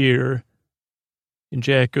fleet's here. And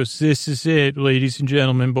Jack goes, this is it, ladies and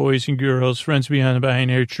gentlemen, boys and girls, friends beyond the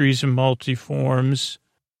binary trees and multiforms.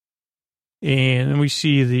 And then we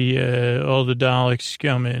see all the Daleks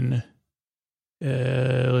coming.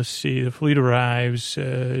 Let's see, the fleet arrives,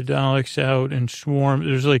 Daleks out and swarm.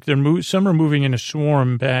 There's some are moving in a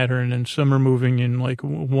swarm pattern and some are moving in like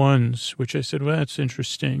ones, which I said, well, that's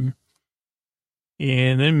interesting.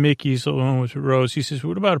 And then Mickey's alone with Rose. He says,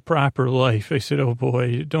 what about a proper life? I said, oh,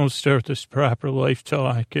 boy, don't start this proper life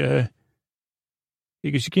talk. Because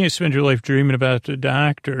you can't spend your life dreaming about the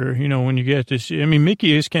doctor, when you get this. I mean,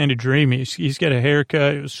 Mickey is kind of dreamy. He's got a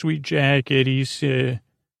haircut, a sweet jacket. He's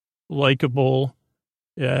likable,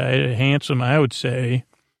 handsome, I would say.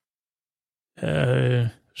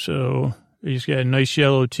 So he's got a nice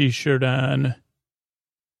yellow T-shirt on.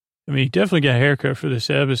 I mean, he definitely got a haircut for this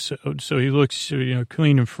episode, so he looks,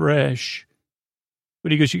 clean and fresh.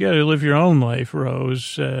 But he goes, you got to live your own life,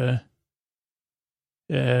 Rose.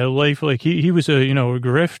 Life like he was a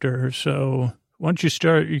grifter. So once you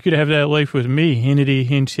start, you could have that life with me. Hintity,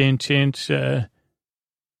 hint, hint, hint. And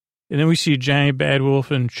then we see a giant bad wolf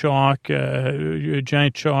and chalk, a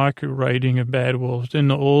giant chalk writing of bad wolves. Then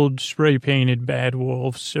the old spray painted bad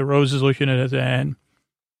wolves. So Rose is looking at that.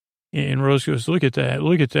 And Rose goes, look at that,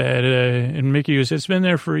 look at that. And Mickey goes, it's been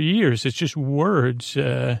there for years. It's just words.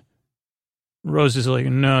 Rose is like,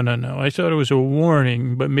 no. I thought it was a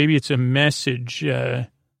warning, but maybe it's a message. The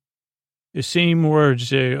same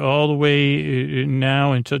words all the way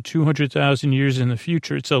now until 200,000 years in the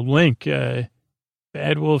future. It's a link.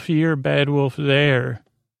 Bad wolf here, bad wolf there.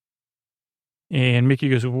 And Mickey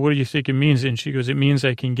goes, well, what do you think it means? And she goes, it means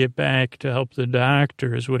I can get back to help the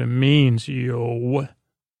doctor is what it means, yo.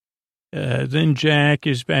 Then Jack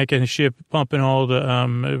is back on the ship pumping all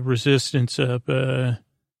the resistance up.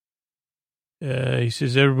 He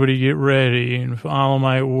says, everybody get ready and follow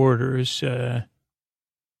my orders. Then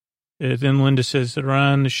Linda says, they're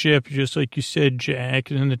on the ship, just like you said,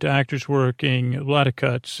 Jack. And then the doctor's working, a lot of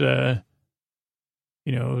cuts,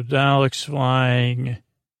 Daleks flying.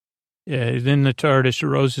 Then the TARDIS,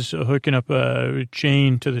 Rose is hooking up a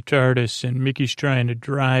chain to the TARDIS, and Mickey's trying to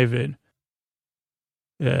drive it.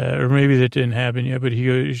 Or maybe that didn't happen yet, but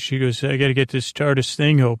she goes, I got to get this TARDIS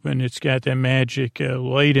thing open. It's got that magic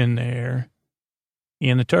light in there.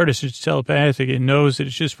 And the TARDIS is telepathic. It knows that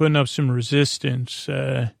it's just putting up some resistance.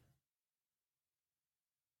 And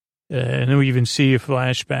then we even see a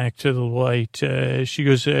flashback to the light. She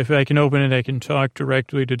goes, if I can open it, I can talk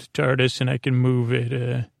directly to the TARDIS and I can move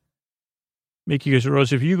it. Mickey goes,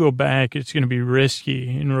 Rose, if you go back, it's going to be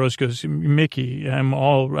risky. And Rose goes, Mickey, I'm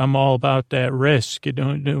all about that risk.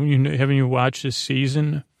 Haven't you watched this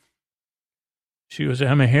season? She goes,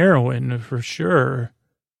 I'm a heroine for sure.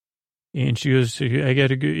 And she goes, I got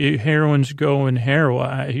to go, heroines go and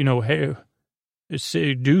do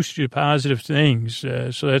positive things.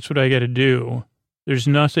 So that's what I got to do. There's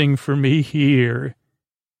nothing for me here.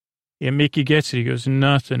 And Mickey gets it. He goes,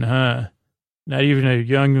 nothing, huh? Not even a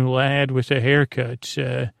young lad with a haircut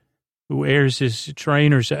who airs his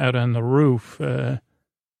trainers out on the roof, who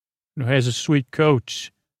has a sweet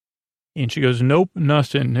coat. And she goes, nope,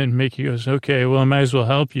 nothing. And Mickey goes, okay, well, I might as well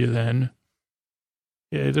help you then.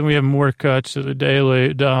 Yeah, then we have more cuts of the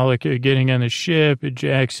Dalek getting on the ship. And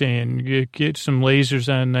Jack saying, get some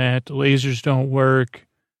lasers on that. The lasers don't work.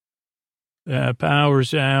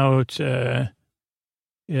 Power's out.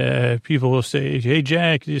 People will say, hey,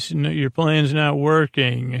 Jack, your plan's not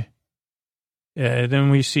working. Then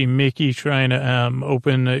we see Mickey trying to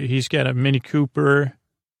open, he's got a Mini Cooper.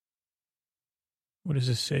 What does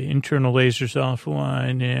it say? Internal lasers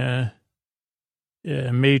offline.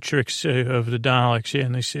 Matrix of the Daleks. Yeah,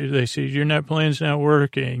 and they say your plan's not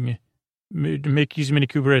working. Mickey's Mini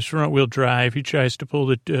Cooper has front wheel drive. He tries to pull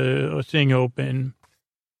the thing open,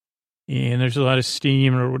 and there's a lot of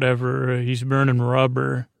steam or whatever. He's burning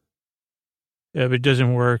rubber, but it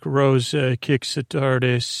doesn't work. Rose kicks the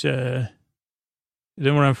TARDIS.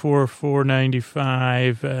 Then we're on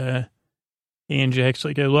 495. And Jack's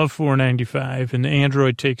like, I love 495. And the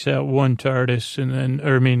android takes out one TARDIS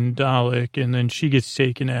Dalek, and then she gets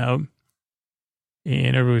taken out.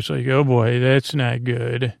 And everybody's like, oh boy, that's not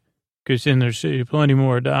good. Because then there's plenty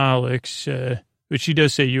more Daleks. But she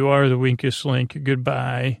does say, you are the weakest link.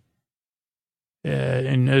 Goodbye.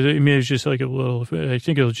 And I mean, it's just like I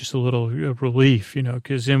think it was just a little relief,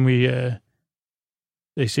 because then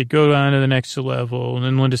they say, go on to the next level. And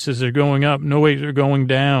then Linda says, they're going up. No, wait, they're going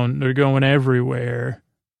down. They're going everywhere,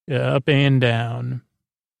 up and down.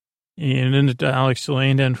 And then the Daleks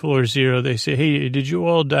land on floor 0. They say, hey, did you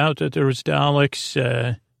all doubt that there was Daleks?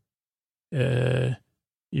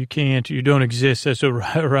 You don't exist. That's what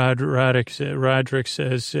Roderick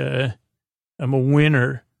says. I'm a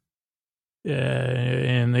winner.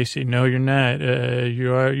 And they say, no, you're not.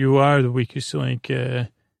 You are the weakest link.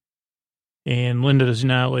 And Linda does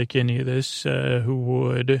not like any of this. Who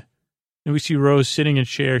would? And we see Rose sitting in a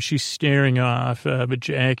chair. She's staring off, but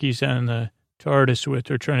Jackie's on the TARDIS with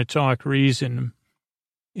her, trying to talk reason.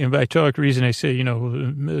 And by talk reason, I say,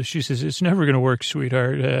 she says, it's never going to work,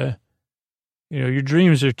 sweetheart. Your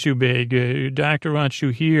dreams are too big. Your doctor wants you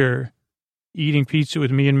here, eating pizza with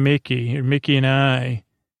me and Mickey, or Mickey and I.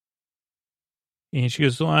 And she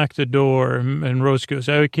goes, lock the door. And Rose goes,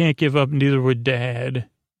 I can't give up, neither would Dad.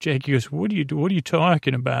 Jackie goes, what are you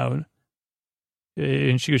talking about?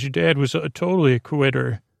 And she goes, your dad was totally a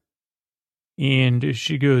quitter. And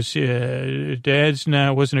she goes, Dad's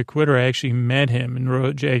wasn't a quitter. I actually met him.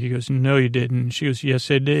 And Jackie goes, no, you didn't. She goes, yes,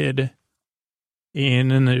 I did. And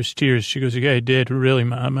then there's tears. She goes, yeah, I did. Really,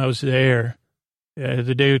 Mom, I was there.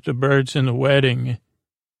 The day with the birds and the wedding.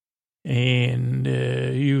 And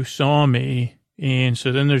you saw me. And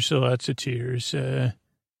so then there's lots of tears.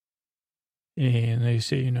 And they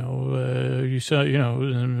say, you saw,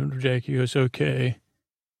 and Jackie goes, okay.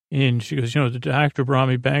 And she goes, the doctor brought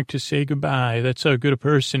me back to say goodbye. That's how good a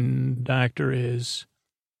person doctor is.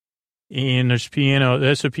 And there's piano.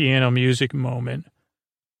 That's a piano music moment.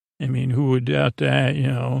 I mean, who would doubt that,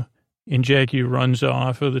 And Jackie runs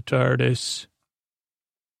off of the TARDIS.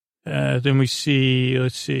 Then we see,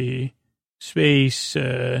 space.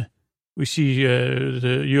 We see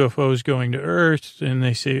the UFOs going to Earth, and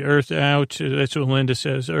they say Earth out. That's what Linda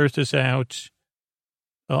says. Earth is out.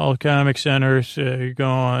 All comics on Earth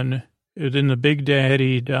gone. Then the Big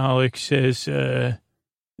Daddy Dalek says,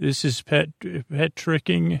 this is pet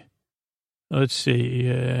tricking. Let's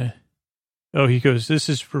see. He goes, this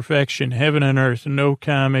is perfection. Heaven on Earth. No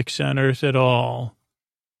comics on Earth at all.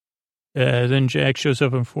 Then Jack shows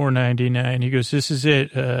up on 499. He goes, this is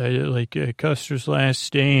it. Custer's last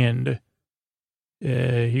stand.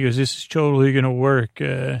 He goes, this is totally going to work.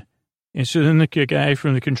 And so then the guy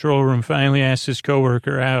from the control room finally asks his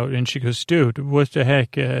coworker out, and she goes, dude, what the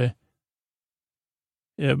heck? By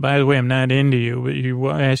the way, I'm not into you, but you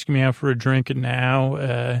asking me out for a drink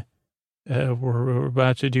now? We're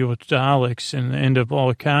about to deal with Daleks and the end of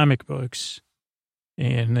all comic books.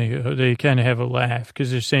 And they kind of have a laugh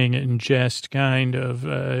because they're saying it in jest, kind of,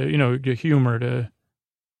 humor to.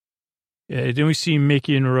 Then we see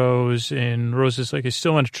Mickey and Rose is like, I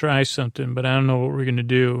still want to try something, but I don't know what we're going to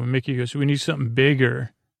do. And Mickey goes, we need something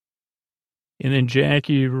bigger. And then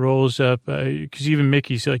Jackie rolls up, because even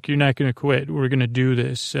Mickey's like, you're not going to quit. We're going to do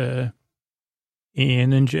this. And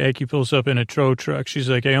then Jackie pulls up in a tow truck. She's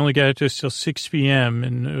like, I only got this till 6 p.m.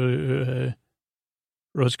 And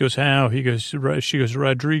Rose goes, how? She goes,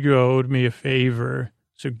 Rodrigo owed me a favor,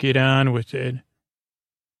 so get on with it.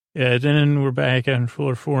 Then we're back on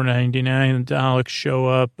floor 499. The Daleks show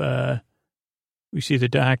up. We see the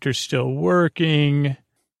doctor still working.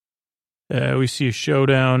 We see a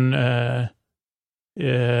showdown on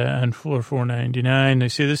floor 499. They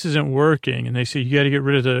say this isn't working, and they say you got to get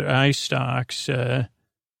rid of the eye stalks.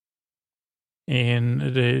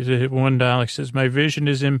 And the one Dalek says, my vision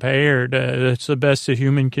is impaired. That's the best a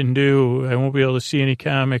human can do. I won't be able to see any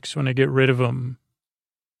comics when I get rid of them.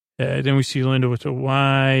 Then we see Linda with a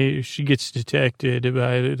Y. She gets detected.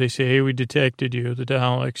 They say, hey, we detected you, the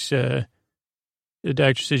Daleks. The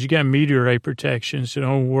doctor says, you got meteorite protection, so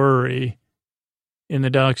don't worry. And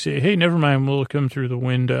the Daleks say, hey, never mind, we'll come through the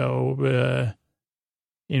window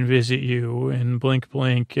and visit you. And blink,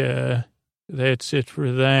 blink, that's it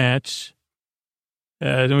for that.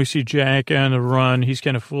 Then we see Jack on the run. He's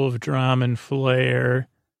kind of full of drama and flair.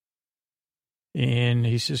 And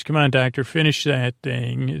he says, come on, doctor, finish that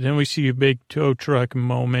thing. Then we see a big tow truck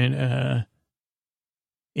moment.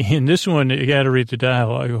 And this one, you got to read the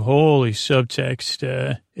dialogue. Holy subtext.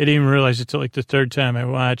 I didn't even realize it until like the third time I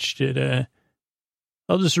watched it.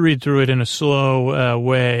 I'll just read through it in a slow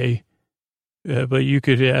way. But you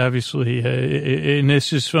could obviously, and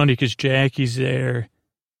this is funny because Jackie's there.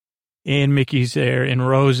 And Mickey's there, and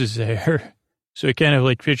Rose is there. So I kind of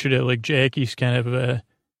like pictured it like Jackie's kind of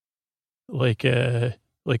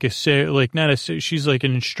she's like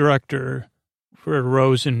an instructor for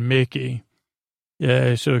Rose and Mickey.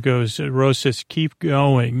 So it goes, Rose says, keep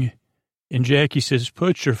going. And Jackie says,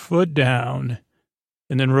 put your foot down.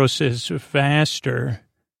 And then Rose says, faster.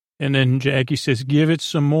 And then Jackie says, give it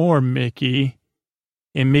some more, Mickey.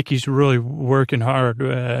 And Mickey's really working hard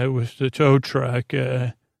with the tow truck,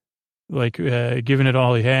 giving it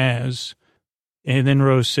all he has. And then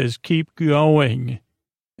Rose says, keep going.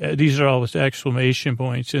 These are all with exclamation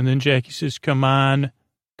points. And then Jackie says, come on,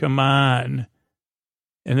 come on.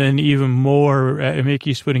 And then even more,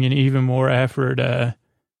 Mickey's putting in even more effort. And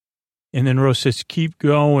then Rose says, keep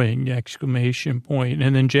going, exclamation point.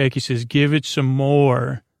 And then Jackie says, give it some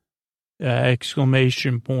more,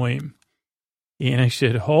 exclamation point. And I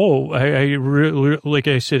said, oh, I really, like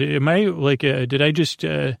I said, am I like, did I just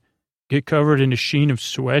get covered in a sheen of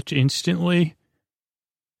sweat instantly?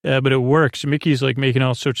 But it works. Mickey's like making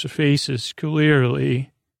all sorts of faces,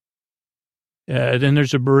 clearly. Then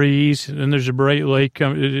there's a breeze. Then there's a bright light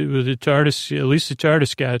coming with the TARDIS. At least the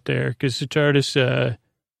TARDIS got there because the TARDIS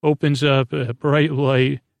opens up a bright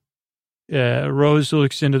light. Rose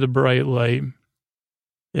looks into the bright light.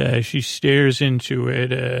 She stares into it.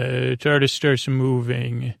 TARDIS starts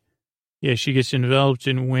moving. Yeah, she gets enveloped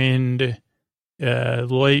in wind.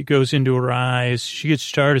 Light goes into her eyes. She gets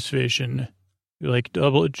TARDIS vision,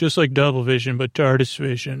 just like double vision, but TARDIS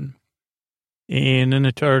vision. And then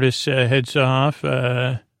the TARDIS heads off.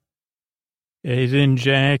 Then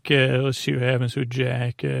Jack, let's see what happens with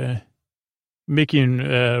Jack. Mickey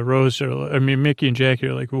and Mickey and Jack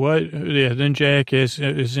are like, what? Yeah, then Jack is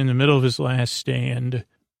in the middle of his last stand.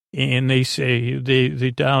 And they say,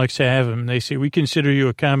 the Daleks have him. They say, we consider you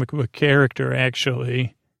a comic book character,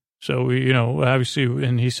 actually. So, obviously,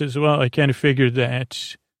 and he says, well, I kind of figured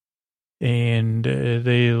that. And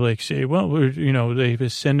they say, well, they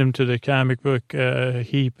send him to the comic book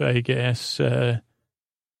heap, I guess. And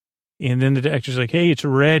then the doctor's like, hey, it's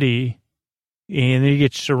ready. And then he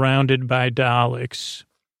gets surrounded by Daleks.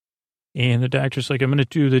 And the doctor's like, I'm going to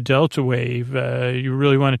do the Delta Wave. You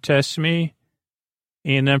really want to test me?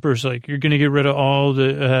 And the Emperor's like, you're going to get rid of all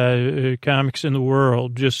the comics in the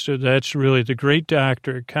world. That's really the great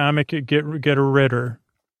doctor, comic get a ridder.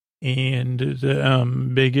 And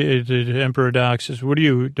the Emperor Doc says, what are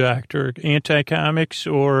you, doctor, anti-comics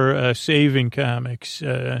or saving comics?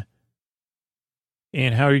 And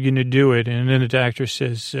how are you going to do it? And then the doctor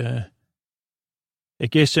says, I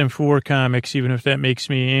guess I'm for comics, even if that makes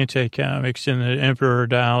me anti-comics. And the Emperor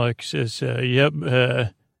Dalek says, yep,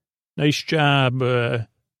 nice job.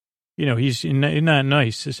 He's not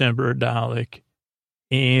nice, this Emperor Dalek.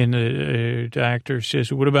 And the doctor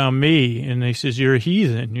says, what about me? And they says, you're a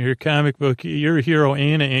heathen. You're a comic book. You're a hero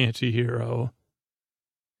and an anti-hero.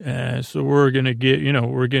 So we're going to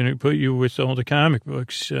we're going to put you with all the comic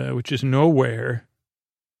books, which is nowhere.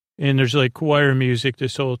 And there's like choir music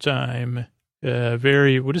this whole time.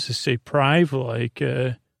 Very, what does this say? Prive-like.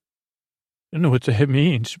 I don't know what that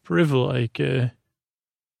means. Priv-like.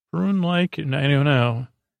 Prune-like? I don't know.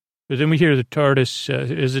 But then we hear the TARDIS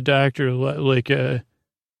as a doctor,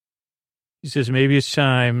 he says, maybe it's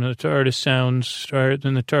time. The TARDIS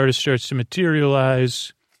then the TARDIS starts to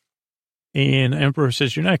materialize. And the Emperor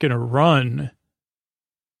says, you're not going to run.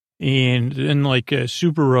 And then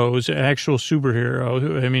Super Rose, actual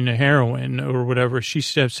superhero, a heroine or whatever, she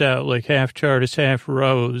steps out like half TARDIS, half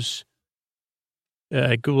Rose.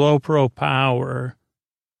 Glow Pro power.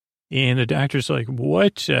 And the doctor's like,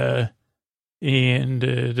 what? And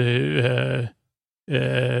the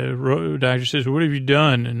doctor says, what have you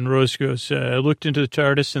done? And Rose goes, I looked into the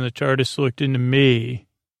TARDIS and the TARDIS looked into me.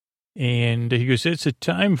 And he goes, it's a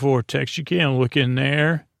time vortex. You can't look in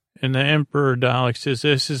there. And the Emperor Dalek says,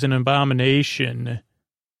 this is an abomination.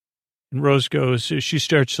 And Rose goes, she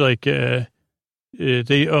starts like,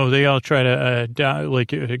 they all try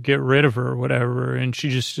to, get rid of her or whatever. And she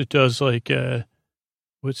just does like,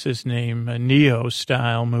 what's his name? A Neo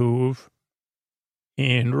style move.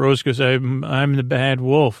 And Rose goes, I'm the bad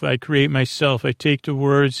wolf. I create myself. I take the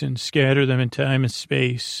words and scatter them in time and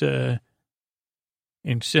space, and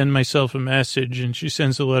send myself a message. And she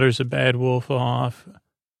sends the letters of bad wolf off.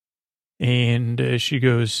 And she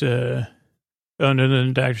goes, oh, no,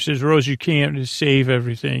 the doctor says, Rose, you can't save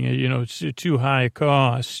everything. It's too high a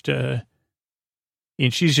cost. And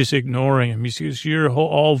she's just ignoring him. He says, you're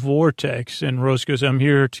all vortex. And Rose goes, I'm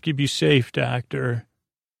here to keep you safe, doctor.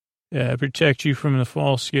 Protect you from the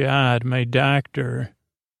false god, my doctor.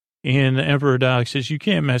 And the Emperor Dalek says, you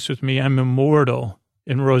can't mess with me. I'm immortal.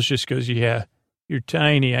 And Rose just goes, yeah, you're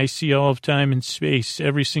tiny. I see all of time and space,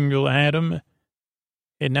 every single atom.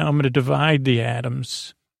 And now I'm going to divide the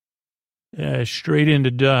atoms straight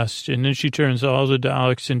into dust. And then she turns all the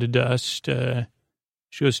Daleks into dust.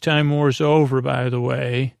 She goes, Time War's over, by the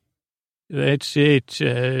way. That's it.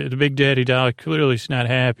 The Big Daddy Dalek clearly is not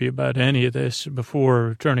happy about any of this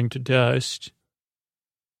before turning to dust.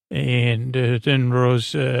 And then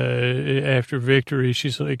Rose, after victory,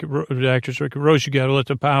 she's like, the doctor's like, Rose, you got to let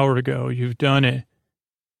the power go. You've done it.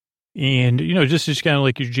 And, this is kind of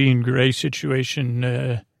like your Jean Grey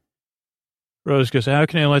situation. Rose goes, how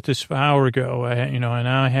can I let this power go? And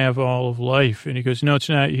I have all of life. And he goes, no, it's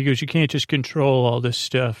not. He goes, you can't just control all this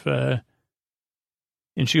stuff.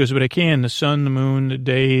 And she goes, but I can. The sun, the moon, the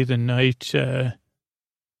day, the night. And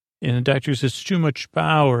the doctor says, it's too much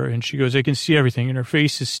power. And she goes, I can see everything. And her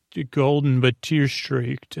face is golden but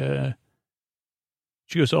tear-streaked.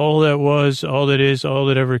 She goes, all that was, all that is, all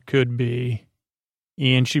that ever could be.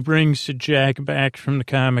 And she brings Jack back from the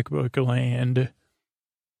comic book land.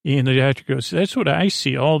 And the doctor goes, that's what I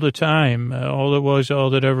see all the time. All that was, all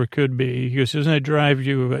that ever could be. He goes, doesn't that drive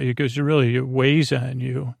you? He goes, it weighs on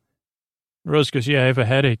you. Rose goes, yeah, I have a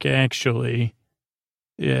headache, actually.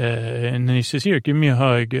 Yeah, and then he says, here, give me a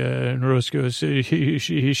hug. And Rose goes,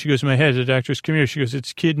 she goes, my head. The doctor goes, come here. She goes,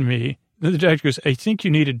 it's kidding me. Then the doctor goes, I think you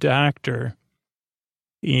need a doctor.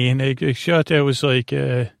 And I thought that was like,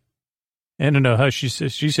 I don't know how she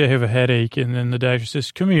says, she said, I have a headache. And then the doctor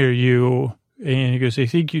says, come here, you. And he goes, I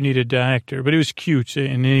think you need a doctor. But it was cute.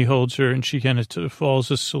 And then he holds her and she kind of falls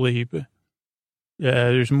asleep.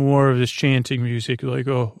 There's more of this chanting music, like,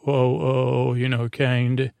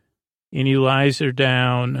 kind. And he lies her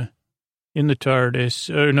down in the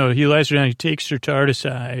TARDIS. Or no, he lies her down. He takes her TARDIS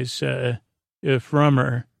eyes from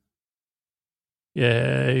her.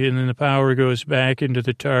 Yeah, and then the power goes back into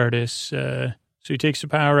the TARDIS. So he takes the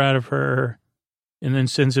power out of her and then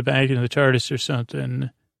sends it back into the TARDIS or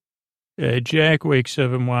something. Jack wakes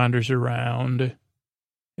up and wanders around.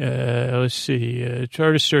 Let's see.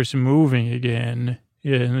 TARDIS starts moving again.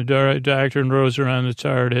 Yeah, and the doctor and Rose are on the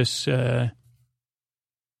TARDIS.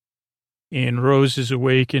 And Rose is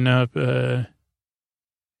waking up.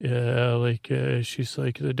 She's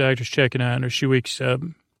like, the doctor's checking on her. She wakes up.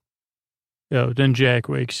 Oh, then Jack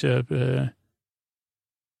wakes up.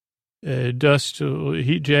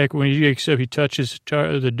 Jack, when he wakes up, he touches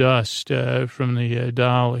the dust from the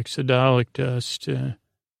Daleks, the Dalek dust.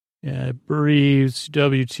 Breathes,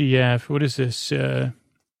 WTF. What is this?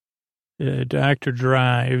 Doctor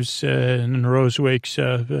drives, and then Rose wakes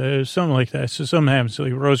up. Something like that. So something happens.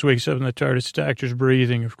 Like Rose wakes up in the TARDIS. Doctor's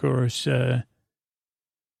breathing, of course. And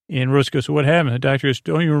Rose goes, what happened? The doctor goes,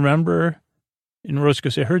 don't you remember? And Rose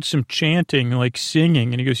goes, I heard some chanting, like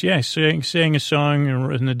singing. And he goes, yeah, I sang a song,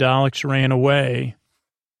 and the Daleks ran away.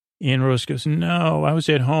 And Rose goes, no, I was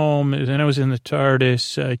at home, and then I was in the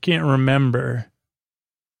TARDIS. I can't remember.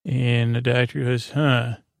 And the doctor goes,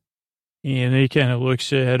 huh. And he kind of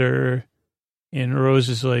looks at her, and Rose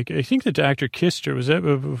is like, I think the doctor kissed her. Was that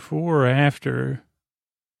before or after?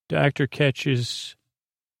 Doctor catches,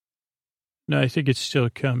 no, I think it's still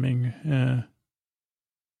coming.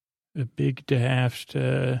 A big daft,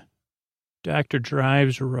 doctor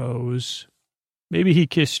drives Rose. Maybe he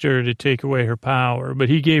kissed her to take away her power, but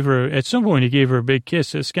he gave her, at some point he gave her a big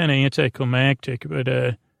kiss. It's kind of anticlimactic, but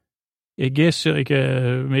I guess like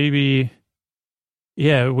maybe,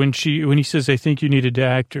 yeah, when he says, I think you need a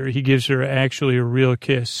doctor, he gives her actually a real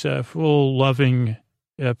kiss, a full, loving,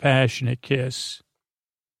 passionate kiss.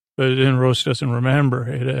 But then Rose doesn't remember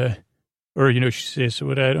it, or, she says,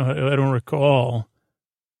 what I don't recall.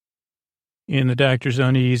 And the doctor's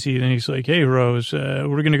uneasy. Then he's like, hey, Rose, we're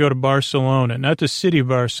going to go to Barcelona, not the city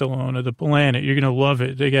Barcelona, the planet. You're going to love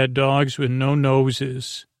it. They got dogs with no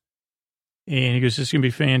noses. And he goes, this is going to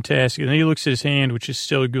be fantastic. And then he looks at his hand, which is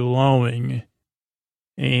still glowing.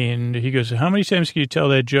 And he goes, how many times can you tell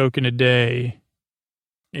that joke in a day?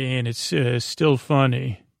 And it's still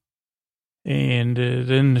funny. And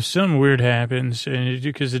then something weird happens, and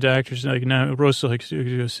because the doctor's like, no, Russell like,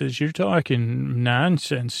 says, you're talking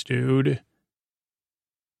nonsense, dude.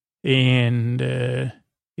 And the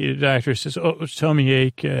doctor says, oh, tummy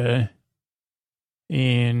ache.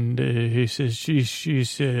 And he says,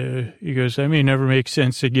 he goes, I may never make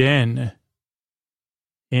sense again.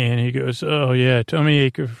 And he goes, oh, yeah, tummy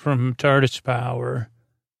ache from TARDIS power.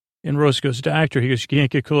 And Rose goes, doctor, he goes, you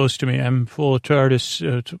can't get close to me. I'm full of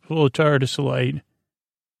TARDIS light.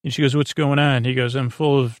 And she goes, what's going on? He goes, I'm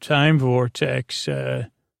full of time vortex.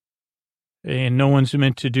 And no one's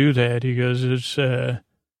meant to do that. He goes, it's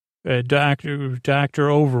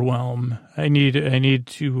doctor overwhelm. I need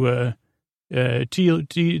to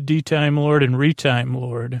D-Time Lord and Retime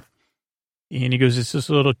Lord. And he goes, it's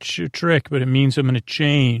this little trick, but it means I'm going to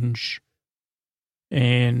change.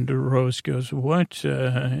 And Rose goes, what?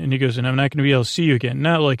 And he goes, and I'm not going to be able to see you again.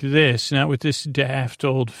 Not like this, not with this daft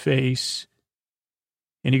old face.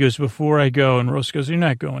 And he goes, before I go, and Rose goes, you're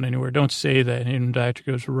not going anywhere. Don't say that. And the doctor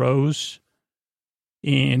goes, Rose.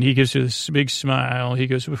 And he gives her this big smile. He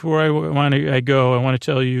goes, before I go, I want to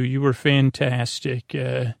tell you, you were fantastic.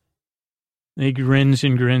 And he grins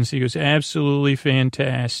and grins. He goes, absolutely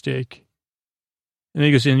fantastic. And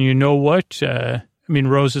he goes, and you know what? I mean,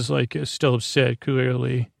 Rose is like still upset,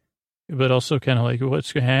 clearly, but also kind of like,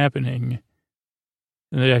 what's happening?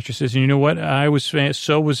 And the doctor says, you know what?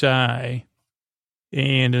 So was I.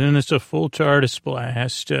 And then it's a full TARDIS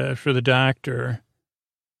blast for the doctor.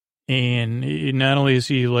 And not only is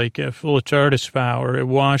he like full of TARDIS power, it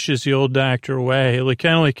washes the old doctor away, like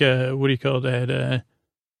kind of like what do you call that?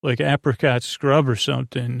 Like apricot scrub or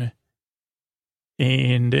something.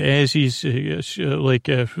 And as he's like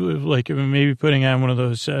maybe putting on one of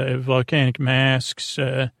those volcanic masks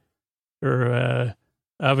or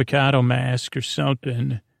avocado mask or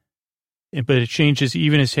something, but it changes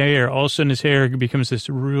even his hair. All of a sudden his hair becomes this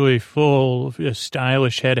really full,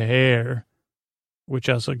 stylish head of hair, which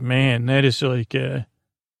I was like, man, that is like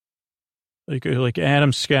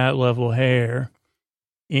Adam Scott level hair.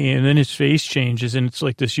 And then his face changes, and it's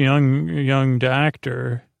like this young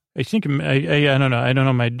doctor. I think, I don't know. I don't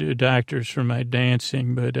know my doctors for my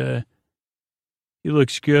dancing, but he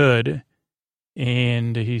looks good.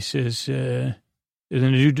 And he says, then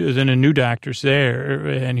a new doctor's there,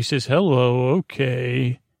 and he says, hello,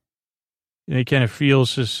 okay. And he kind of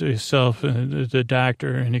feels himself, the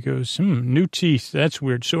doctor, and he goes, new teeth, that's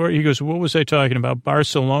weird. So he goes, what was I talking about,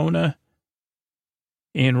 Barcelona?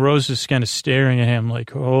 And Rose is kind of staring at him like,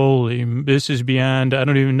 holy, this is beyond, I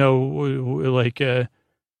don't even know, like,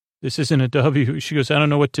 this isn't a W. She goes, I don't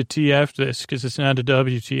know what to TF this because it's not a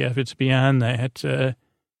WTF. It's beyond that.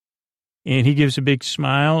 And he gives a big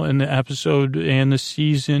smile, and the episode and the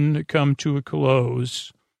season come to a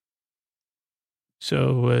close.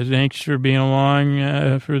 So thanks for being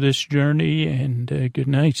along for this journey, and good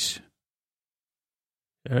night.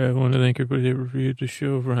 I want to thank everybody that reviewed the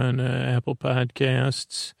show over on Apple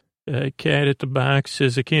Podcasts. Cat at the Box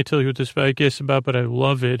says, I can't tell you what this podcast is about, but I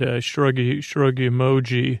love it. Shrug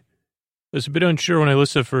emoji. I was a bit unsure when I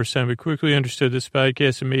listened the first time, but quickly understood this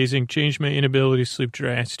podcast amazing, changed my inability to sleep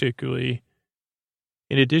drastically.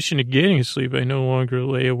 In addition to getting sleep, I no longer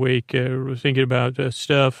lay awake thinking about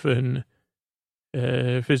stuff and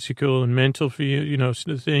physical and mental,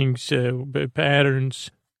 things,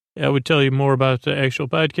 patterns. I would tell you more about the actual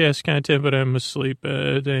podcast content, but I'm asleep.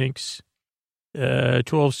 Thanks.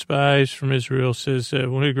 12 Spies from Israel says,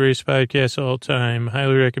 one of the greatest podcasts of all time.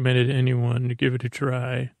 Highly recommended to anyone to give it a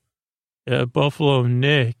try. Buffalo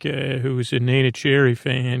Nick, who's a Nana Cherry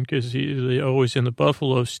fan because he's always in the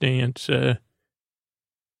Buffalo stance.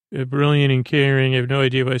 Brilliant and caring. I have no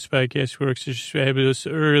idea why this podcast works. It's just fabulous.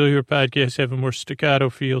 Earlier podcasts have a more staccato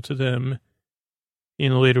feel to them.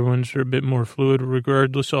 And the later ones are a bit more fluid.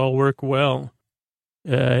 Regardless, all work well.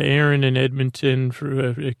 Aaron in Edmonton,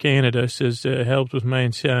 Canada, says, helped with my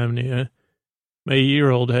insomnia. My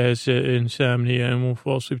 8-year-old has insomnia and won't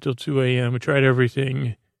fall asleep till 2 a.m. I tried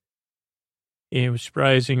everything. And it was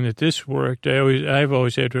surprising that this worked. I've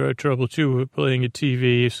always had trouble, too, with playing a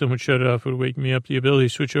TV. If someone shut it off, it would wake me up. The ability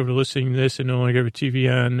to switch over to listening to this and no longer have a TV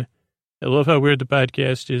on. I love how weird the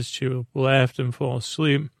podcast is to laugh and fall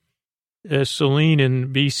asleep. Celine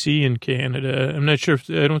in BC in Canada. I'm not sure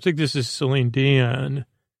I don't think this is Celine Dion,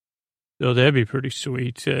 though that'd be pretty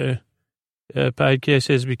sweet. Podcast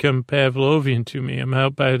has become Pavlovian to me. I'm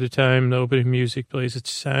out by the time the opening music plays.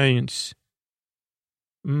 It's science.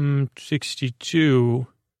 62.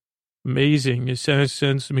 amazing. It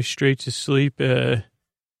sends me straight to sleep, and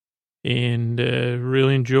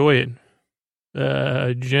really enjoy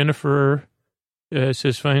it. Jennifer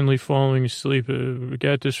says, finally falling asleep. We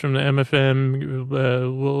got this from the MFM,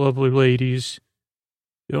 lovely ladies.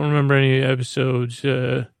 Don't remember any episodes.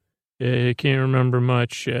 I can't remember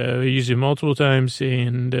much. I used it multiple times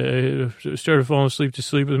and started falling asleep to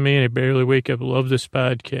sleep with me, and I barely wake up. Love this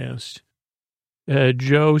podcast.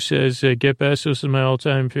 Joe says, Get Bestos is my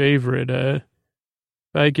all-time favorite.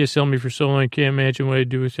 Podcast helped me for so long, I can't imagine what I'd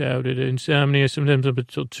do without it. Insomnia, sometimes up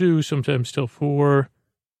until 2, sometimes till 4.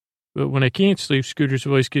 But when I can't sleep, Scooter's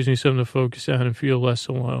voice gives me something to focus on and feel less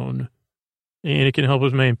alone. And it can help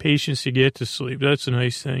with my impatience to get to sleep. That's a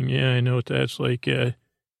nice thing. Yeah, I know what that's like.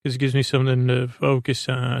 Because it gives me something to focus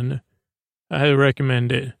on. I highly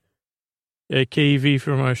recommend it. KV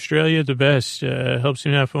from Australia, the best. Helps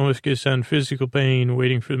me not focus on physical pain,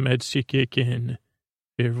 waiting for the meds to kick in.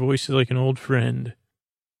 Your voice is like an old friend.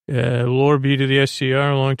 Laura B to the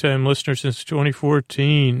SCR, long-time listener since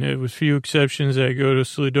 2014. With few exceptions, I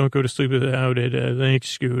don't go to sleep without it. Thanks,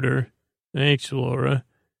 Scooter. Thanks, Laura.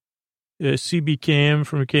 CB Cam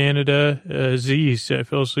from Canada. Z's, I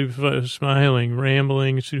fell asleep smiling,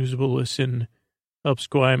 rambling, suitable listen. Helps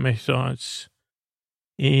quiet my thoughts.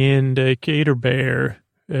 And Cater Bear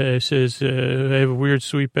says, I have a weird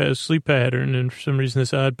sleep pattern, and for some reason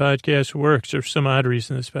this odd podcast works, or for some odd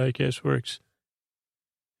reason this podcast works.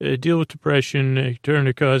 Deal with depression, turn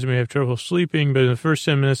to cause me to have trouble sleeping, but in the first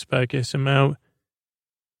 10 minutes of the podcast, I'm out.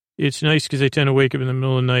 It's nice because I tend to wake up in the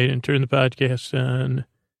middle of the night and turn the podcast on.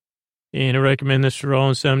 And I recommend this for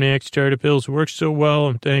all insomniacs. Tired of pills works so well.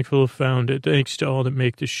 I'm thankful to have found it. Thanks to all that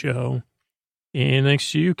make the show. And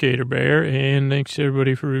thanks to you, Cater Bear. And thanks to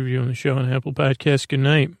everybody for reviewing the show on Apple Podcasts. Good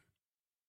night.